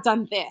would not have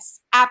done this.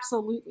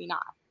 Absolutely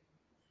not.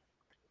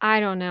 I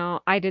don't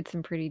know. I did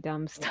some pretty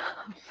dumb stuff.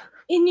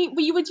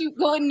 Would you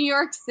go in New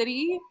York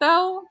City,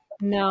 though?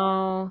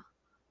 No.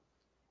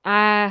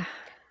 I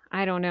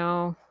don't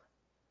know.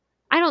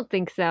 I don't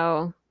think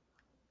so.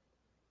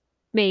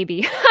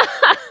 Maybe.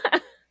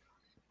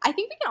 I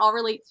think we can all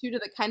relate to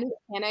the kind of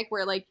panic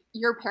where like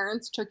your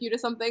parents took you to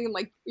something and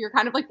like you're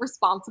kind of like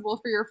responsible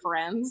for your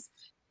friends.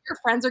 Your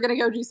friends are gonna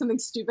go do something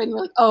stupid and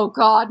you're like, oh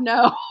God,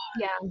 no.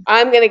 Yeah.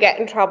 I'm gonna get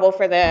in trouble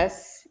for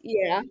this.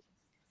 Yeah.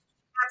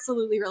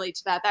 Absolutely relate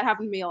to that. That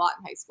happened to me a lot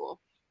in high school.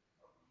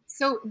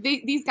 So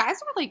these guys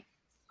were like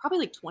probably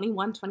like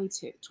 21,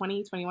 22,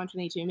 20, 21,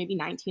 22, maybe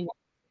 19.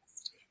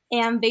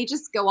 And they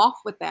just go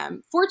off with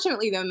them.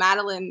 Fortunately, though,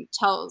 Madeleine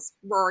tells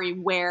Rory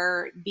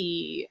where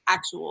the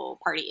actual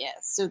party is.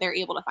 So they're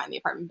able to find the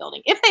apartment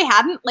building. If they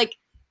hadn't, like,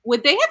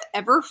 would they have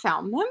ever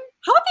found them?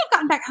 How would they have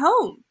gotten back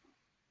home?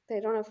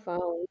 They don't have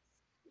phones.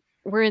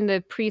 We're in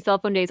the pre-cell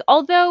phone days.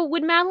 Although,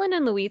 would Madeleine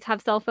and Louise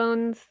have cell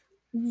phones?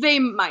 They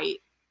might.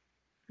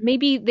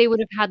 Maybe they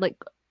would have had, like,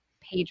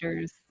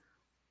 pagers.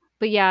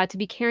 But yeah, to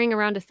be carrying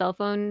around a cell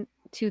phone,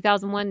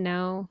 2001,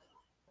 no.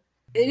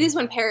 It is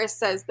when Paris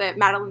says that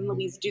Madeleine and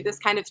Louise do this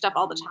kind of stuff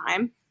all the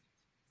time.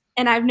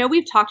 And I know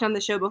we've talked on the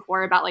show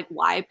before about like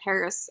why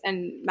Paris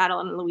and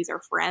Madeleine and Louise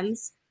are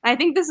friends. And I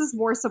think this is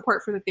more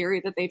support for the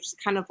theory that they've just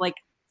kind of like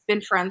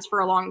been friends for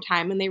a long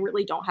time and they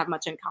really don't have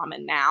much in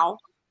common now.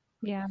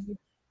 Yeah.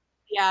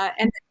 Yeah,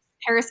 and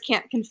Paris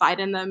can't confide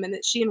in them and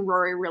that she and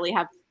Rory really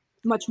have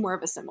much more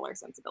of a similar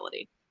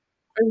sensibility.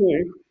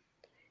 Mm-hmm.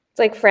 It's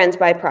like friends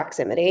by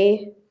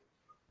proximity.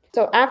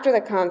 So after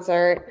the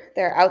concert,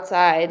 they're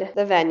outside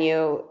the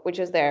venue, which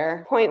is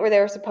their point where they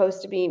were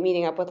supposed to be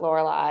meeting up with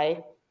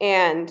Lorelai.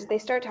 And they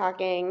start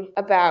talking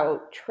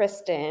about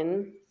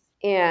Tristan.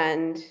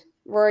 And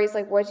Rory's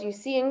like, what do you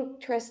see in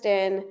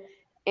Tristan?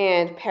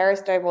 And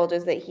Paris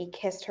divulges that he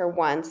kissed her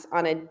once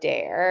on a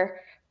dare,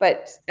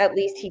 but at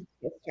least he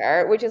kissed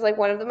her, which is like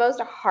one of the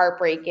most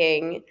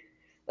heartbreaking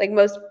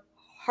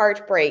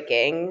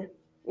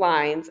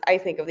lines, I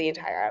think, of the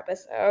entire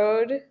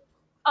episode.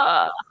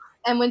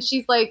 And when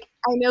she's like,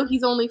 I know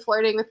he's only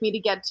flirting with me to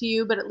get to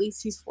you, but at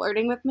least he's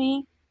flirting with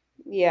me.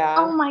 Yeah.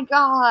 Oh my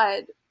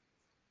God.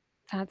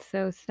 That's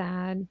so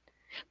sad.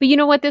 But you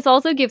know what? This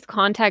also gives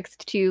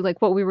context to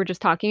like what we were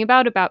just talking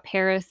about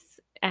Paris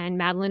and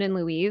Madeleine and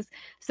Louise.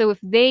 So if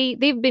they've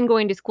been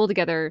going to school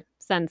together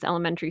since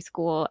elementary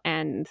school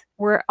and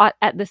were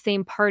at the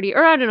same party,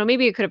 or I don't know,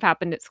 maybe it could have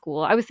happened at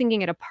school. I was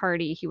thinking at a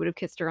party he would have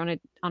kissed her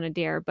on a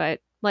dare,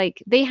 but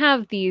like they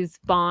have these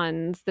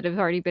bonds that have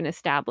already been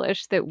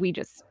established that we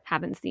just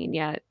haven't seen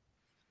yet.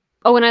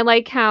 Oh, and I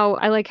like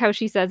how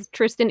she says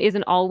Tristan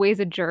isn't always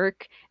a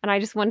jerk, and I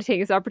just want to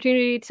take this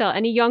opportunity to tell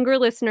any younger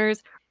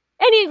listeners,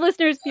 any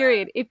listeners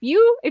period, if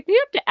you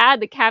have to add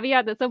the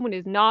caveat that someone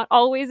is not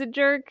always a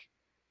jerk,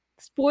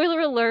 spoiler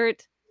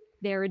alert,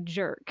 they're a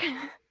jerk.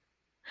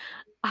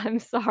 I'm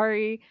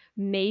sorry.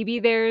 Maybe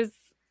there's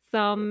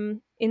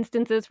some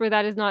instances where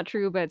that is not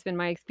true, but it's been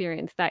my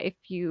experience that if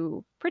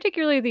you,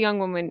 particularly as a young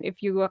woman,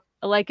 if you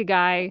like a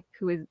guy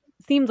who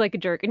seems like a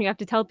jerk and you have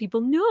to tell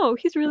people, no,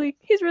 he's really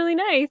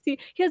nice. He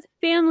has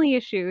family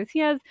issues. He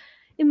has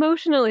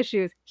emotional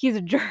issues. He's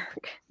a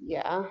jerk.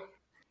 Yeah.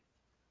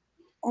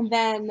 And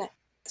then,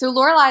 so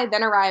Lorelai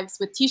then arrives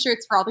with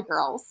t-shirts for all the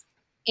girls.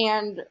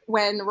 And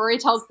when Rory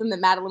tells them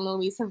that Madeleine and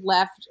Louise have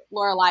left,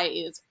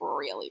 Lorelai is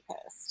really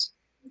pissed,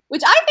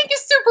 which I think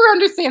is super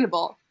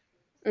understandable.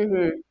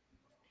 Mm-hmm.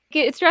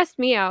 It stressed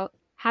me out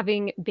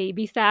having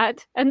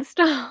babysat and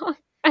stuff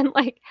and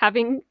like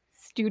having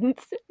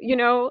students, you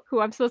know,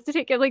 who I'm supposed to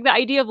take care of. Like the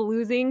idea of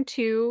losing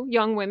 2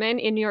 young women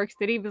in New York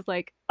City was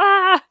like,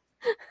 ah.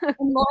 And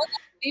Lorelai,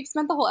 they've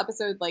spent the whole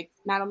episode like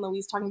Madeleine and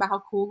Louise talking about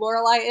how cool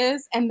Lorelai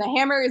is, and the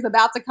hammer is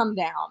about to come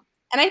down.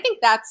 And I think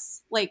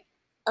that's like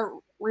a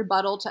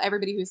rebuttal to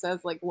everybody who says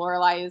like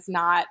Lorelai is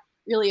not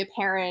really a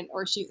parent,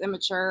 or she's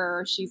immature,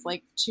 or she's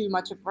like too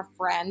much of a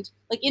friend.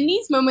 Like in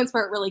these moments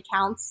where it really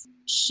counts,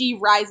 she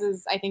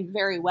rises, I think,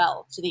 very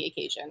well to the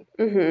occasion.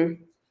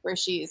 Mm-hmm. Where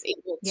she's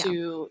able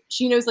to,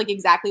 she knows like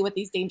exactly what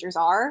these dangers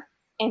are,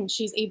 and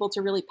she's able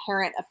to really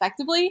parent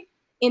effectively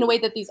in a way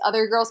that these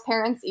other girls'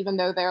 parents, even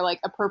though they're like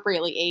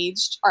appropriately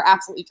aged, are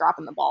absolutely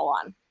dropping the ball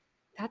on.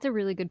 That's a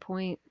really good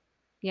point.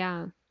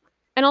 Yeah.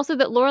 And also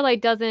that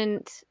Lorelai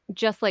doesn't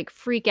just like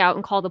freak out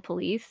and call the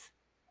police.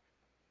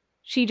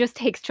 She just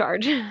takes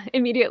charge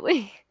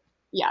immediately.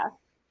 Yeah.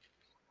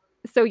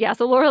 So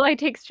Lorelai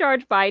takes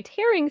charge by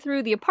tearing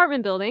through the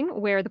apartment building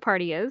where the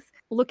party is,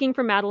 looking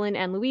for Madeleine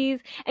and Louise.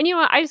 And you know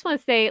what? I just want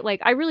to say,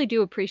 like, I really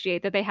do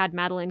appreciate that they had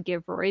Madeleine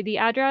give Rory the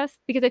address,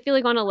 because I feel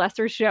like on a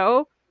lesser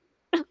show,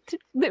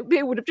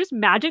 they would have just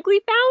magically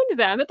found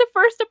them at the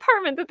first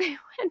apartment that they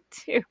went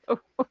to.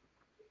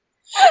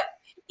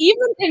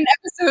 Even in an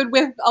episode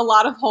with a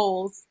lot of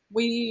holes,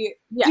 we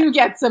do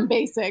get some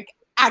basic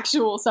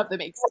actual stuff that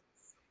makes sense.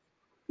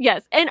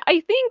 Yes, and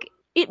I think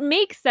it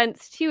makes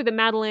sense too that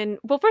Madeleine,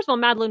 well, first of all,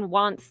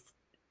 Madeleine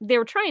they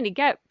were trying to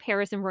get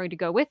Paris and Roy to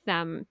go with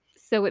them.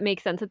 So it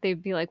makes sense that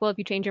they'd be like, well, if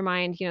you change your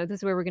mind, you know, this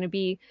is where we're going to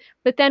be.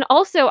 But then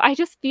also, I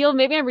just feel,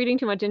 maybe I'm reading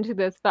too much into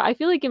this, but I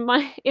feel like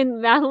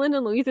in Madeleine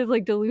and Louise's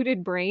like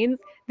deluded brains,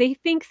 they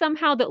think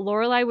somehow that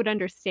Lorelai would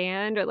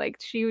understand, or like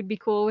she would be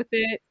cool with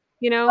it,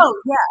 you know?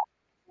 Oh,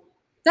 yeah.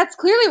 That's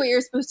clearly what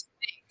you're supposed to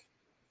think.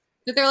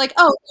 That they're like,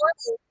 oh,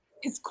 Lorelai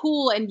is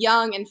cool and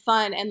young and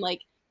fun, and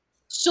like,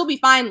 she'll be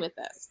fine with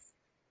this.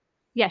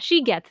 Yeah,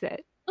 she gets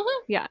it.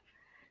 Mm-hmm. Yeah.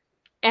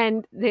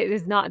 And that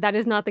is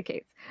not the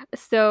case.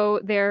 So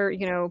they're,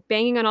 you know,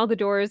 banging on all the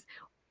doors.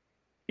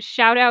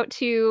 Shout out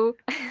to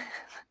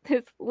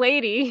this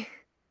lady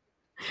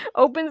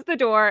opens the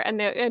door, and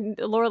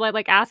Lorelai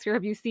like asks her,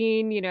 have you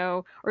seen, you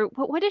know, or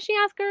what does she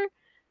ask her?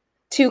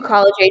 2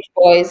 college-age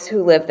boys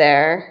who live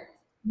there.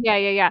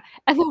 Yeah.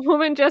 And the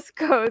woman just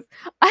goes,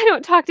 I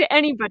don't talk to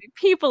anybody.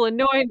 People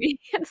annoy me,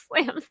 and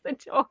slams the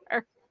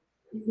door.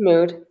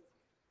 Mood.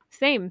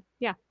 Same.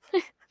 Yeah.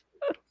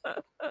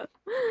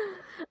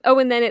 Oh,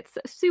 and then it's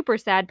super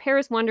sad.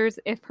 Paris wonders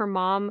if her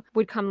mom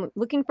would come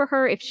looking for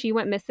her if she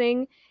went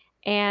missing,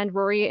 and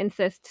Rory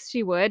insists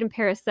she would, and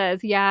Paris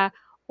says, yeah,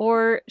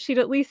 or she'd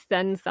at least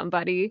send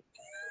somebody.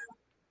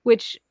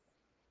 Which,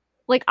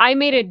 like, I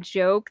made a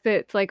joke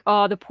that's like,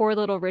 oh, the poor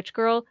little rich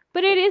girl,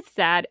 but it is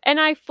sad, and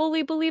I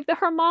fully believe that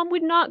her mom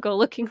would not go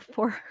looking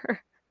for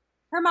her.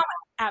 Her mom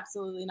would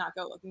absolutely not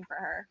go looking for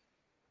her.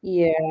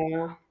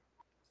 Yeah.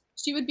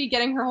 She would be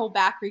getting her whole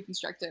back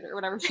reconstructed or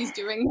whatever she's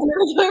doing on a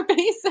regular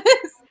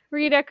basis.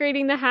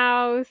 Redecorating the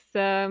house,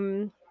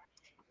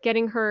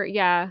 getting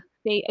her,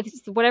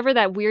 whatever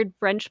that weird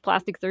French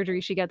plastic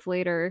surgery she gets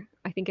later,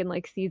 I think in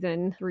like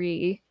season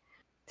 3.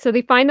 So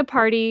they find the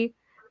party.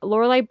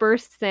 Lorelai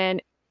bursts in.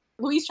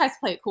 Louise tries to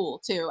play it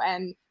cool too,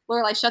 and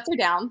Lorelai shuts her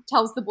down,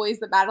 tells the boys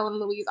that Madeleine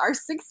and Louise are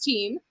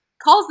 16,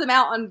 calls them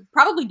out on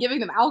probably giving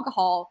them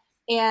alcohol,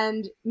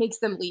 and makes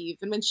them leave.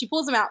 And when she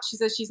pulls them out, she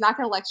says she's not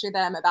going to lecture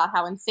them about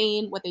how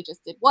insane what they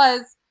just did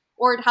was,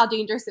 or how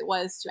dangerous it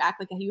was to act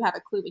like you have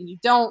a clue when you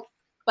don't,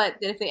 but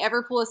that if they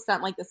ever pull a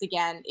stunt like this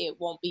again, it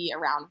won't be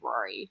around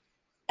Rory.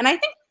 And I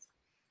think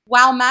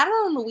While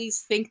Madeleine and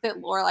Louise think that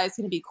Lorelai is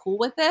going to be cool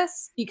with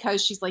this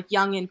because she's like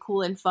young and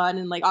cool and fun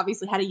and like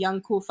obviously had a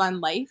young, cool,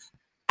 fun life,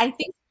 I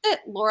think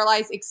that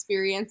Lorelai's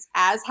experience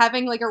as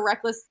having like a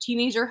reckless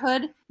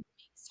teenagerhood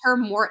makes her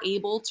more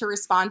able to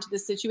respond to the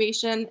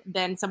situation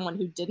than someone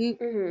who didn't.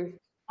 Mm-hmm.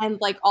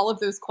 And like all of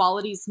those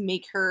qualities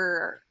make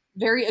her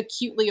very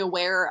acutely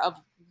aware of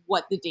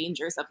what the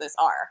dangers of this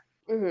are.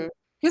 Mm-hmm.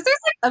 Because there's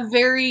like a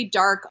very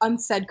dark,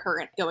 unsaid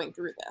current going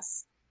through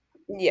this.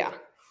 Yeah.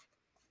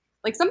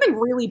 Like something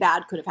really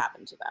bad could have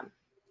happened to them.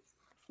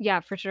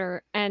 Yeah, for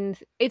sure. And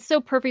it's so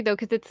perfect though,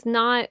 because it's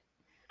not.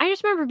 I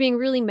just remember being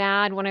really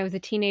mad when I was a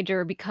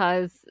teenager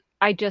because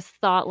I just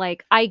thought,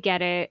 like, I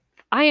get it.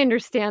 I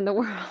understand the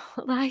world.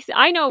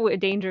 I know what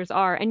dangers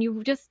are, and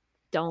you just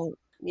don't.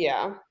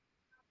 Yeah.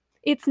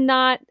 It's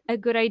not a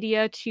good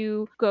idea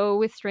to go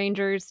with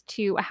strangers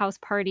to a house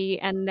party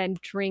and then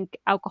drink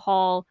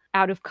alcohol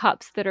out of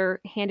cups that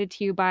are handed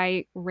to you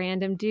by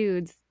random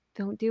dudes.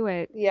 Don't do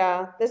it.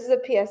 Yeah. This is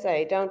a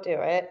PSA. Don't do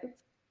it.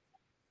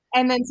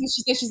 And then so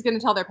she says she's going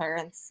to tell their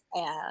parents,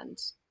 and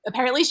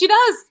apparently she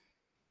does.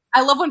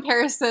 I love when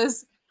Paris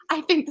says,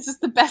 I think this is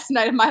the best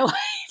night of my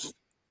life.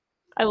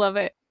 I love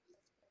it.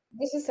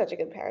 This is such a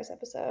good Paris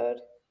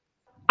episode.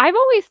 I've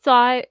always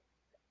thought,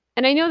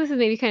 and I know this is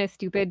maybe kind of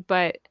stupid,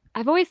 but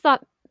I've always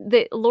thought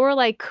that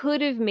Lorelai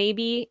could have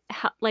maybe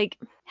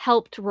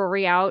helped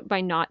Rory out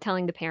by not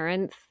telling the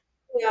parents.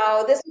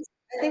 No,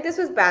 I think this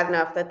was bad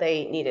enough that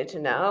they needed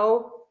to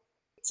know.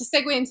 To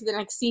segue into the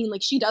next scene,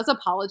 like she does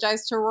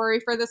apologize to Rory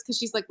for this because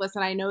she's like,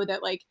 listen, I know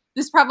that like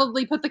this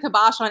probably put the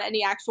kibosh on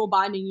any actual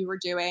bonding you were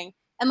doing.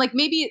 And like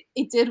maybe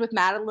it did with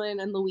Madeleine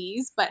and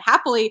Louise, but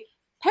happily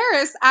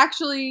Paris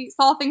actually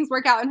saw things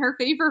work out in her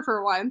favor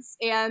for once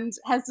and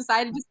has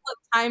decided to split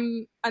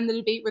time on the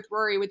debate with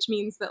Rory, which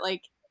means that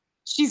like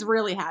she's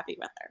really happy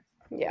with her.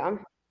 Yeah. So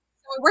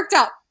it worked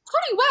out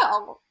pretty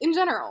well in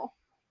general.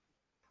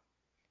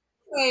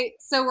 Okay,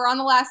 so we're on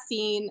the last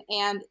scene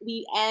and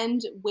we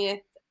end with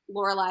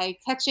Lorelai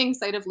catching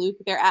sight of Luke.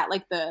 They're at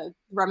like the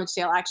rummage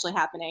sale actually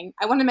happening.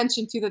 I want to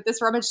mention too that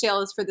this rummage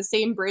sale is for the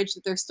same bridge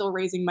that they're still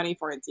raising money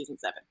for in season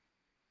 7.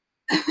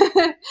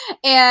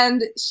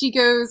 And she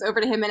goes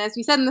over to him, and as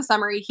we said in the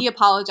summary, he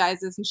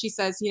apologizes and she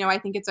says, you know, I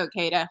think it's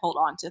okay to hold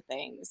on to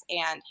things,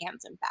 and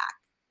hands him back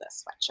the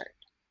sweatshirt.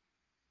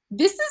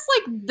 This is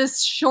like the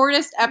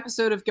shortest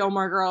episode of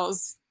Gilmore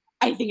Girls,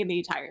 I think, in the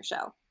entire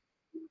show.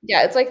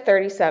 Yeah, it's like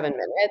 37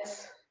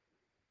 minutes.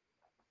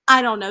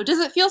 I don't know. Does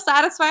it feel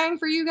satisfying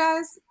for you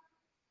guys?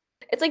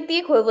 It's like the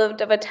equivalent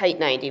of a tight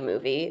 90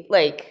 movie.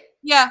 Like,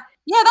 yeah,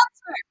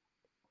 that's fair.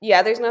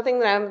 Yeah, there's nothing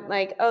that I'm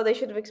like, oh, they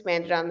should have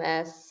expanded on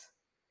this.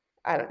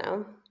 I don't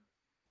know.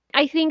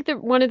 I think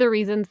that one of the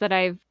reasons that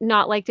I've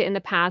not liked it in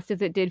the past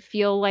is it did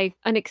feel like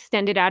an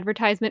extended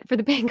advertisement for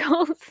the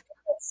Bangles.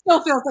 It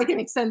still feels like an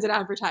extended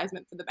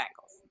advertisement for the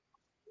Bangles.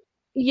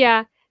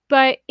 Yeah,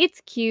 but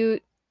it's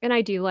cute, and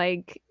I do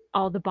like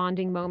all the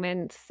bonding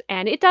moments,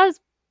 and it does,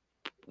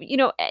 you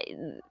know,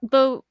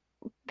 the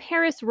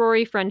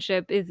Paris-Rory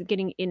friendship is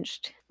getting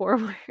inched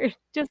forward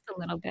just a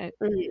little bit.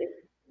 Mm-hmm.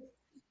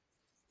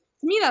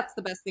 To me, that's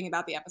the best thing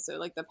about the episode,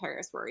 like the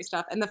Paris-Rory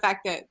stuff, and the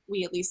fact that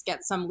we at least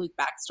get some Luke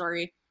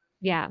backstory.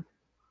 Yeah.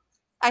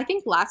 I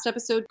think last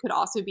episode could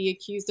also be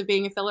accused of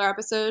being a filler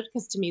episode,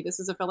 because to me, this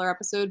is a filler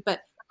episode,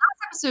 but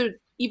last episode,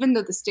 even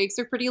though the stakes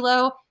are pretty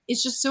low,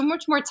 is just so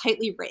much more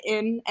tightly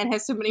written and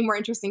has so many more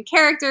interesting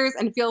characters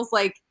and feels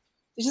like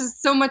it's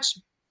just so much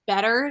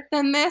better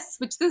than this,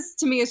 which this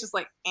to me is just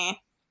like, eh.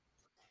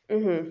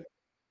 Mm-hmm.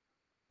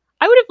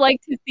 I would have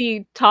liked to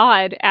see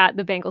Todd at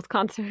the Bangles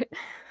concert.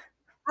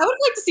 I would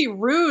like to see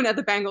Rune at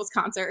the Bangles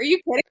concert. Are you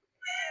kidding?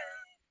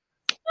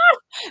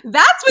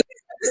 That's what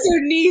this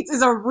episode needs,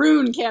 is a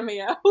Rune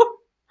cameo.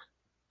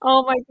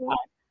 Oh my god.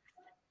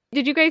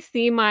 Did you guys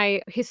see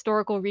my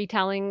historical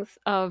retellings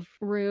of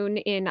Rune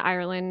in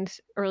Ireland,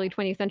 early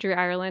 20th century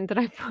Ireland, that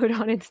I put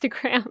on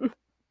Instagram?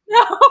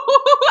 No,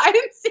 I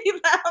didn't see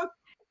them.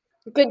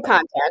 Good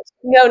content.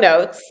 No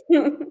notes.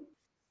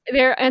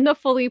 They're in the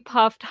fully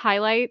puffed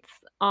highlights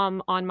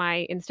on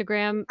my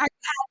Instagram. I added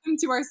them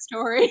to our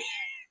story.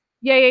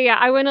 Yeah.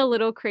 I went a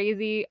little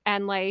crazy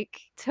and like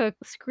took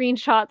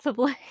screenshots of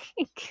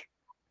like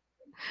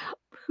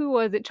who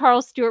was it?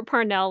 Charles Stewart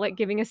Parnell like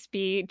giving a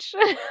speech.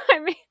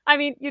 I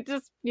mean, you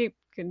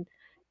can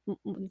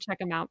check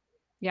him out.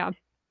 Yeah,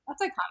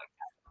 That's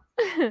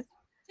iconic.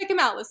 Check him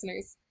out,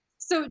 listeners.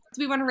 So, do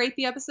we want to rate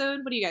the episode?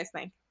 What do you guys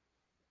think?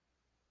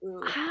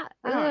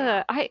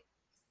 I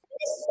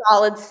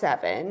Solid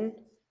 7.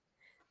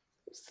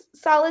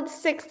 Solid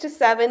 6 to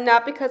 7,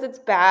 not because it's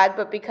bad,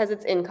 but because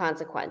it's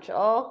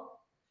inconsequential.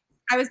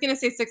 I was gonna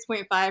say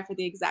 6.5 for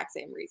the exact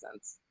same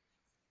reasons.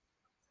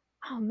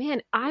 Oh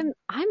man, I'm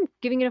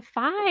giving it a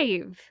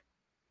 5.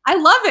 I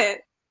love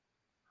it.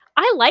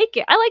 I like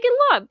it. I like it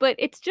a lot, but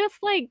it's just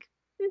like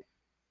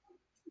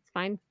it's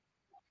fine.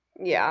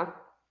 Yeah.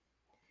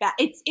 Yeah,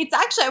 it's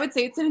actually, I would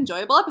say it's an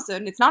enjoyable episode,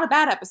 and it's not a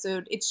bad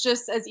episode. It's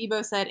just, as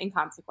Ebo said,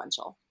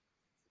 inconsequential.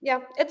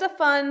 Yeah, it's a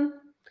fun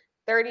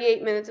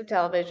 38 minutes of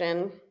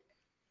television.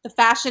 The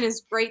fashion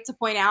is great to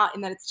point out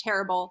and that it's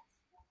terrible.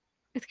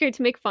 It's great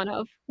to make fun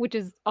of, which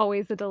is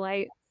always a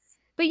delight.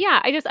 But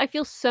yeah, I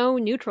feel so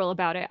neutral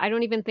about it. I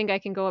don't even think I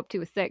can go up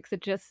to a 6.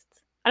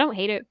 I don't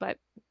hate it, but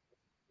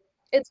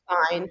It's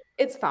fine.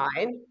 It's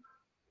fine.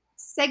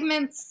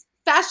 Segments,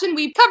 fashion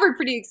we've covered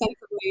pretty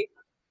extensively.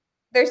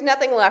 There's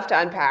nothing left to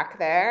unpack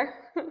there.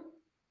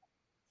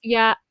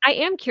 yeah, I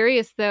am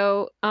curious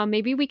though.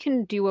 Maybe we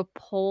can do a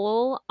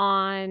poll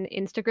on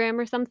Instagram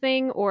or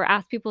something, or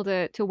ask people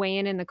to weigh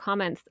in the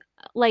comments.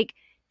 Like,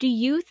 do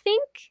you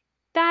think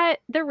that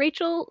the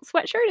Rachel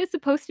sweatshirt is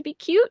supposed to be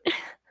cute,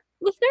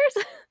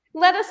 listeners?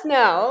 Let us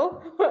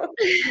know. I'll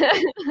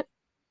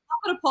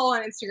put a poll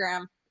on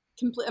Instagram.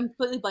 I'm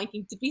completely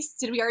blanking.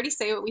 Did we already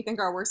say what we think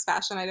our worst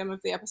fashion item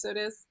of the episode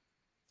is?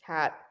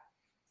 Hat.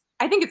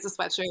 I think it's a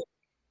sweatshirt.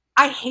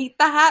 I hate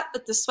the hat,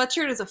 but the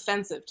sweatshirt is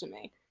offensive to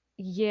me.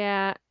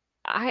 Yeah,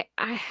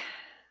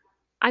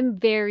 I'm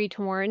very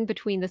torn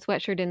between the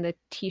sweatshirt and the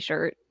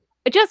t-shirt.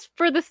 Just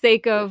for the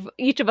sake of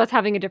each of us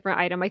having a different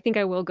item, I think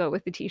I will go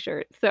with the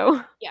t-shirt.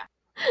 So yeah.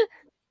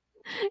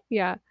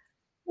 Yeah.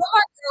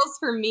 Walmart Girls,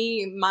 for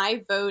me,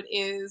 my vote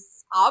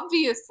is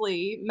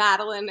obviously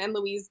Madeleine and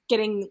Louise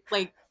getting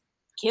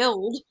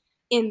killed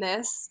in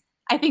this.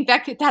 I think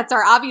that's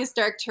our obvious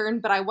dark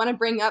turn, but I want to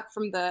bring up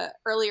from the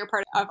earlier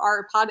part of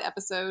our pod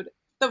episode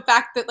the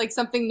fact that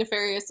something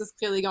nefarious is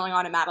clearly going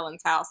on at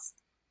Madeleine's house.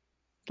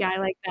 Yeah, I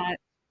like that.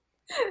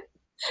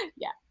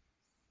 Yeah.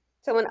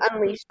 Someone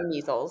unleashed the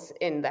measles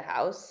in the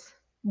house.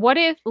 What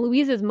if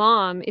Louise's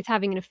mom is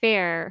having an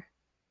affair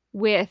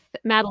with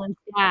Madeleine's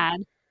dad?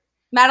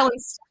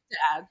 Madeleine's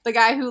dad, the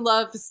guy who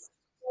loves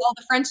all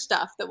the French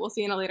stuff that we'll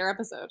see in a later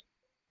episode.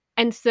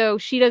 And so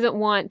she doesn't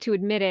want to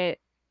admit it,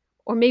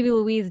 or maybe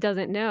Louise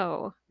doesn't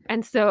know.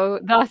 And so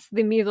thus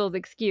the measles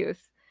excuse.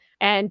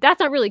 And that's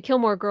not really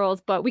Gilmore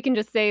Girls, but we can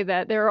just say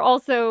that they're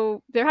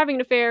having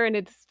an affair and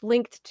it's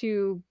linked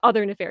to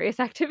other nefarious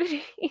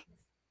activities.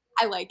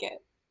 I like it.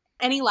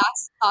 Any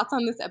last thoughts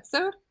on this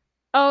episode?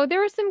 Oh, there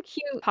were some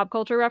cute pop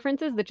culture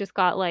references that just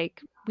got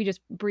we just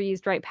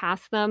breezed right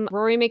past them.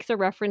 Rory makes a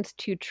reference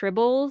to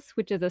Tribbles,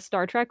 which is a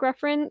Star Trek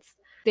reference.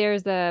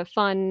 There's a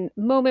fun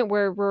moment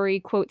where Rory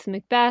quotes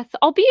Macbeth,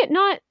 albeit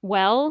not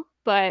well,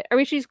 but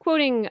she's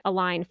quoting a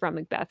line from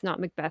Macbeth, not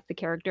Macbeth, the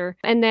character.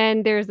 And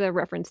then there's a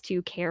reference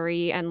to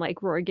Carrie and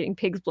Rory getting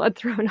pig's blood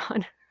thrown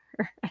on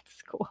her at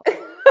school.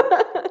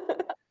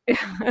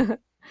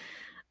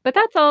 But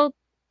that's all.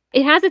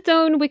 It has its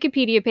own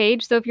Wikipedia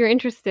page, so if you're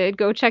interested,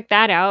 go check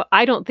that out.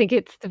 I don't think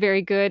it's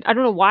very good. I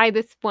don't know why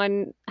this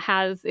one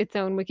has its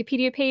own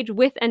Wikipedia page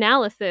with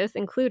analysis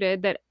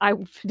included that I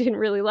didn't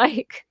really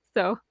like.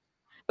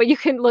 But you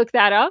can look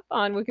that up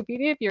on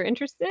Wikipedia if you're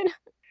interested.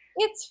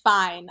 It's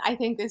fine. I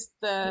think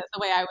the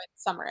way I would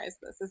summarize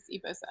this, as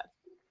Eva said.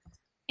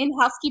 In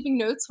housekeeping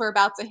notes, we're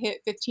about to hit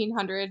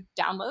 1,500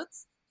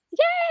 downloads.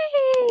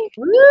 Yay!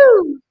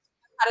 Woo!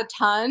 Had a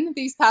ton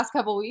these past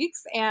couple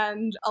weeks,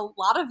 and a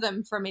lot of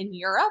them from in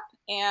Europe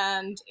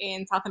and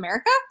in South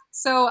America.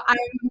 So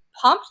I'm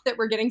pumped that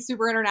we're getting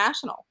super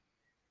international.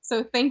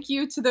 So thank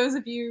you to those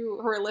of you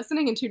who are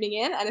listening and tuning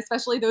in, and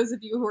especially those of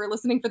you who are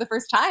listening for the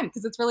first time,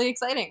 because it's really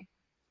exciting.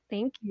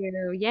 Thank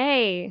you.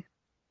 Yay.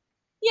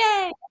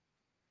 Yay.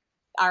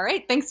 All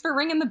right. Thanks for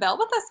ringing the bell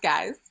with us,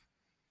 guys.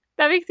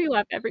 That makes me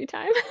laugh every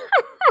time.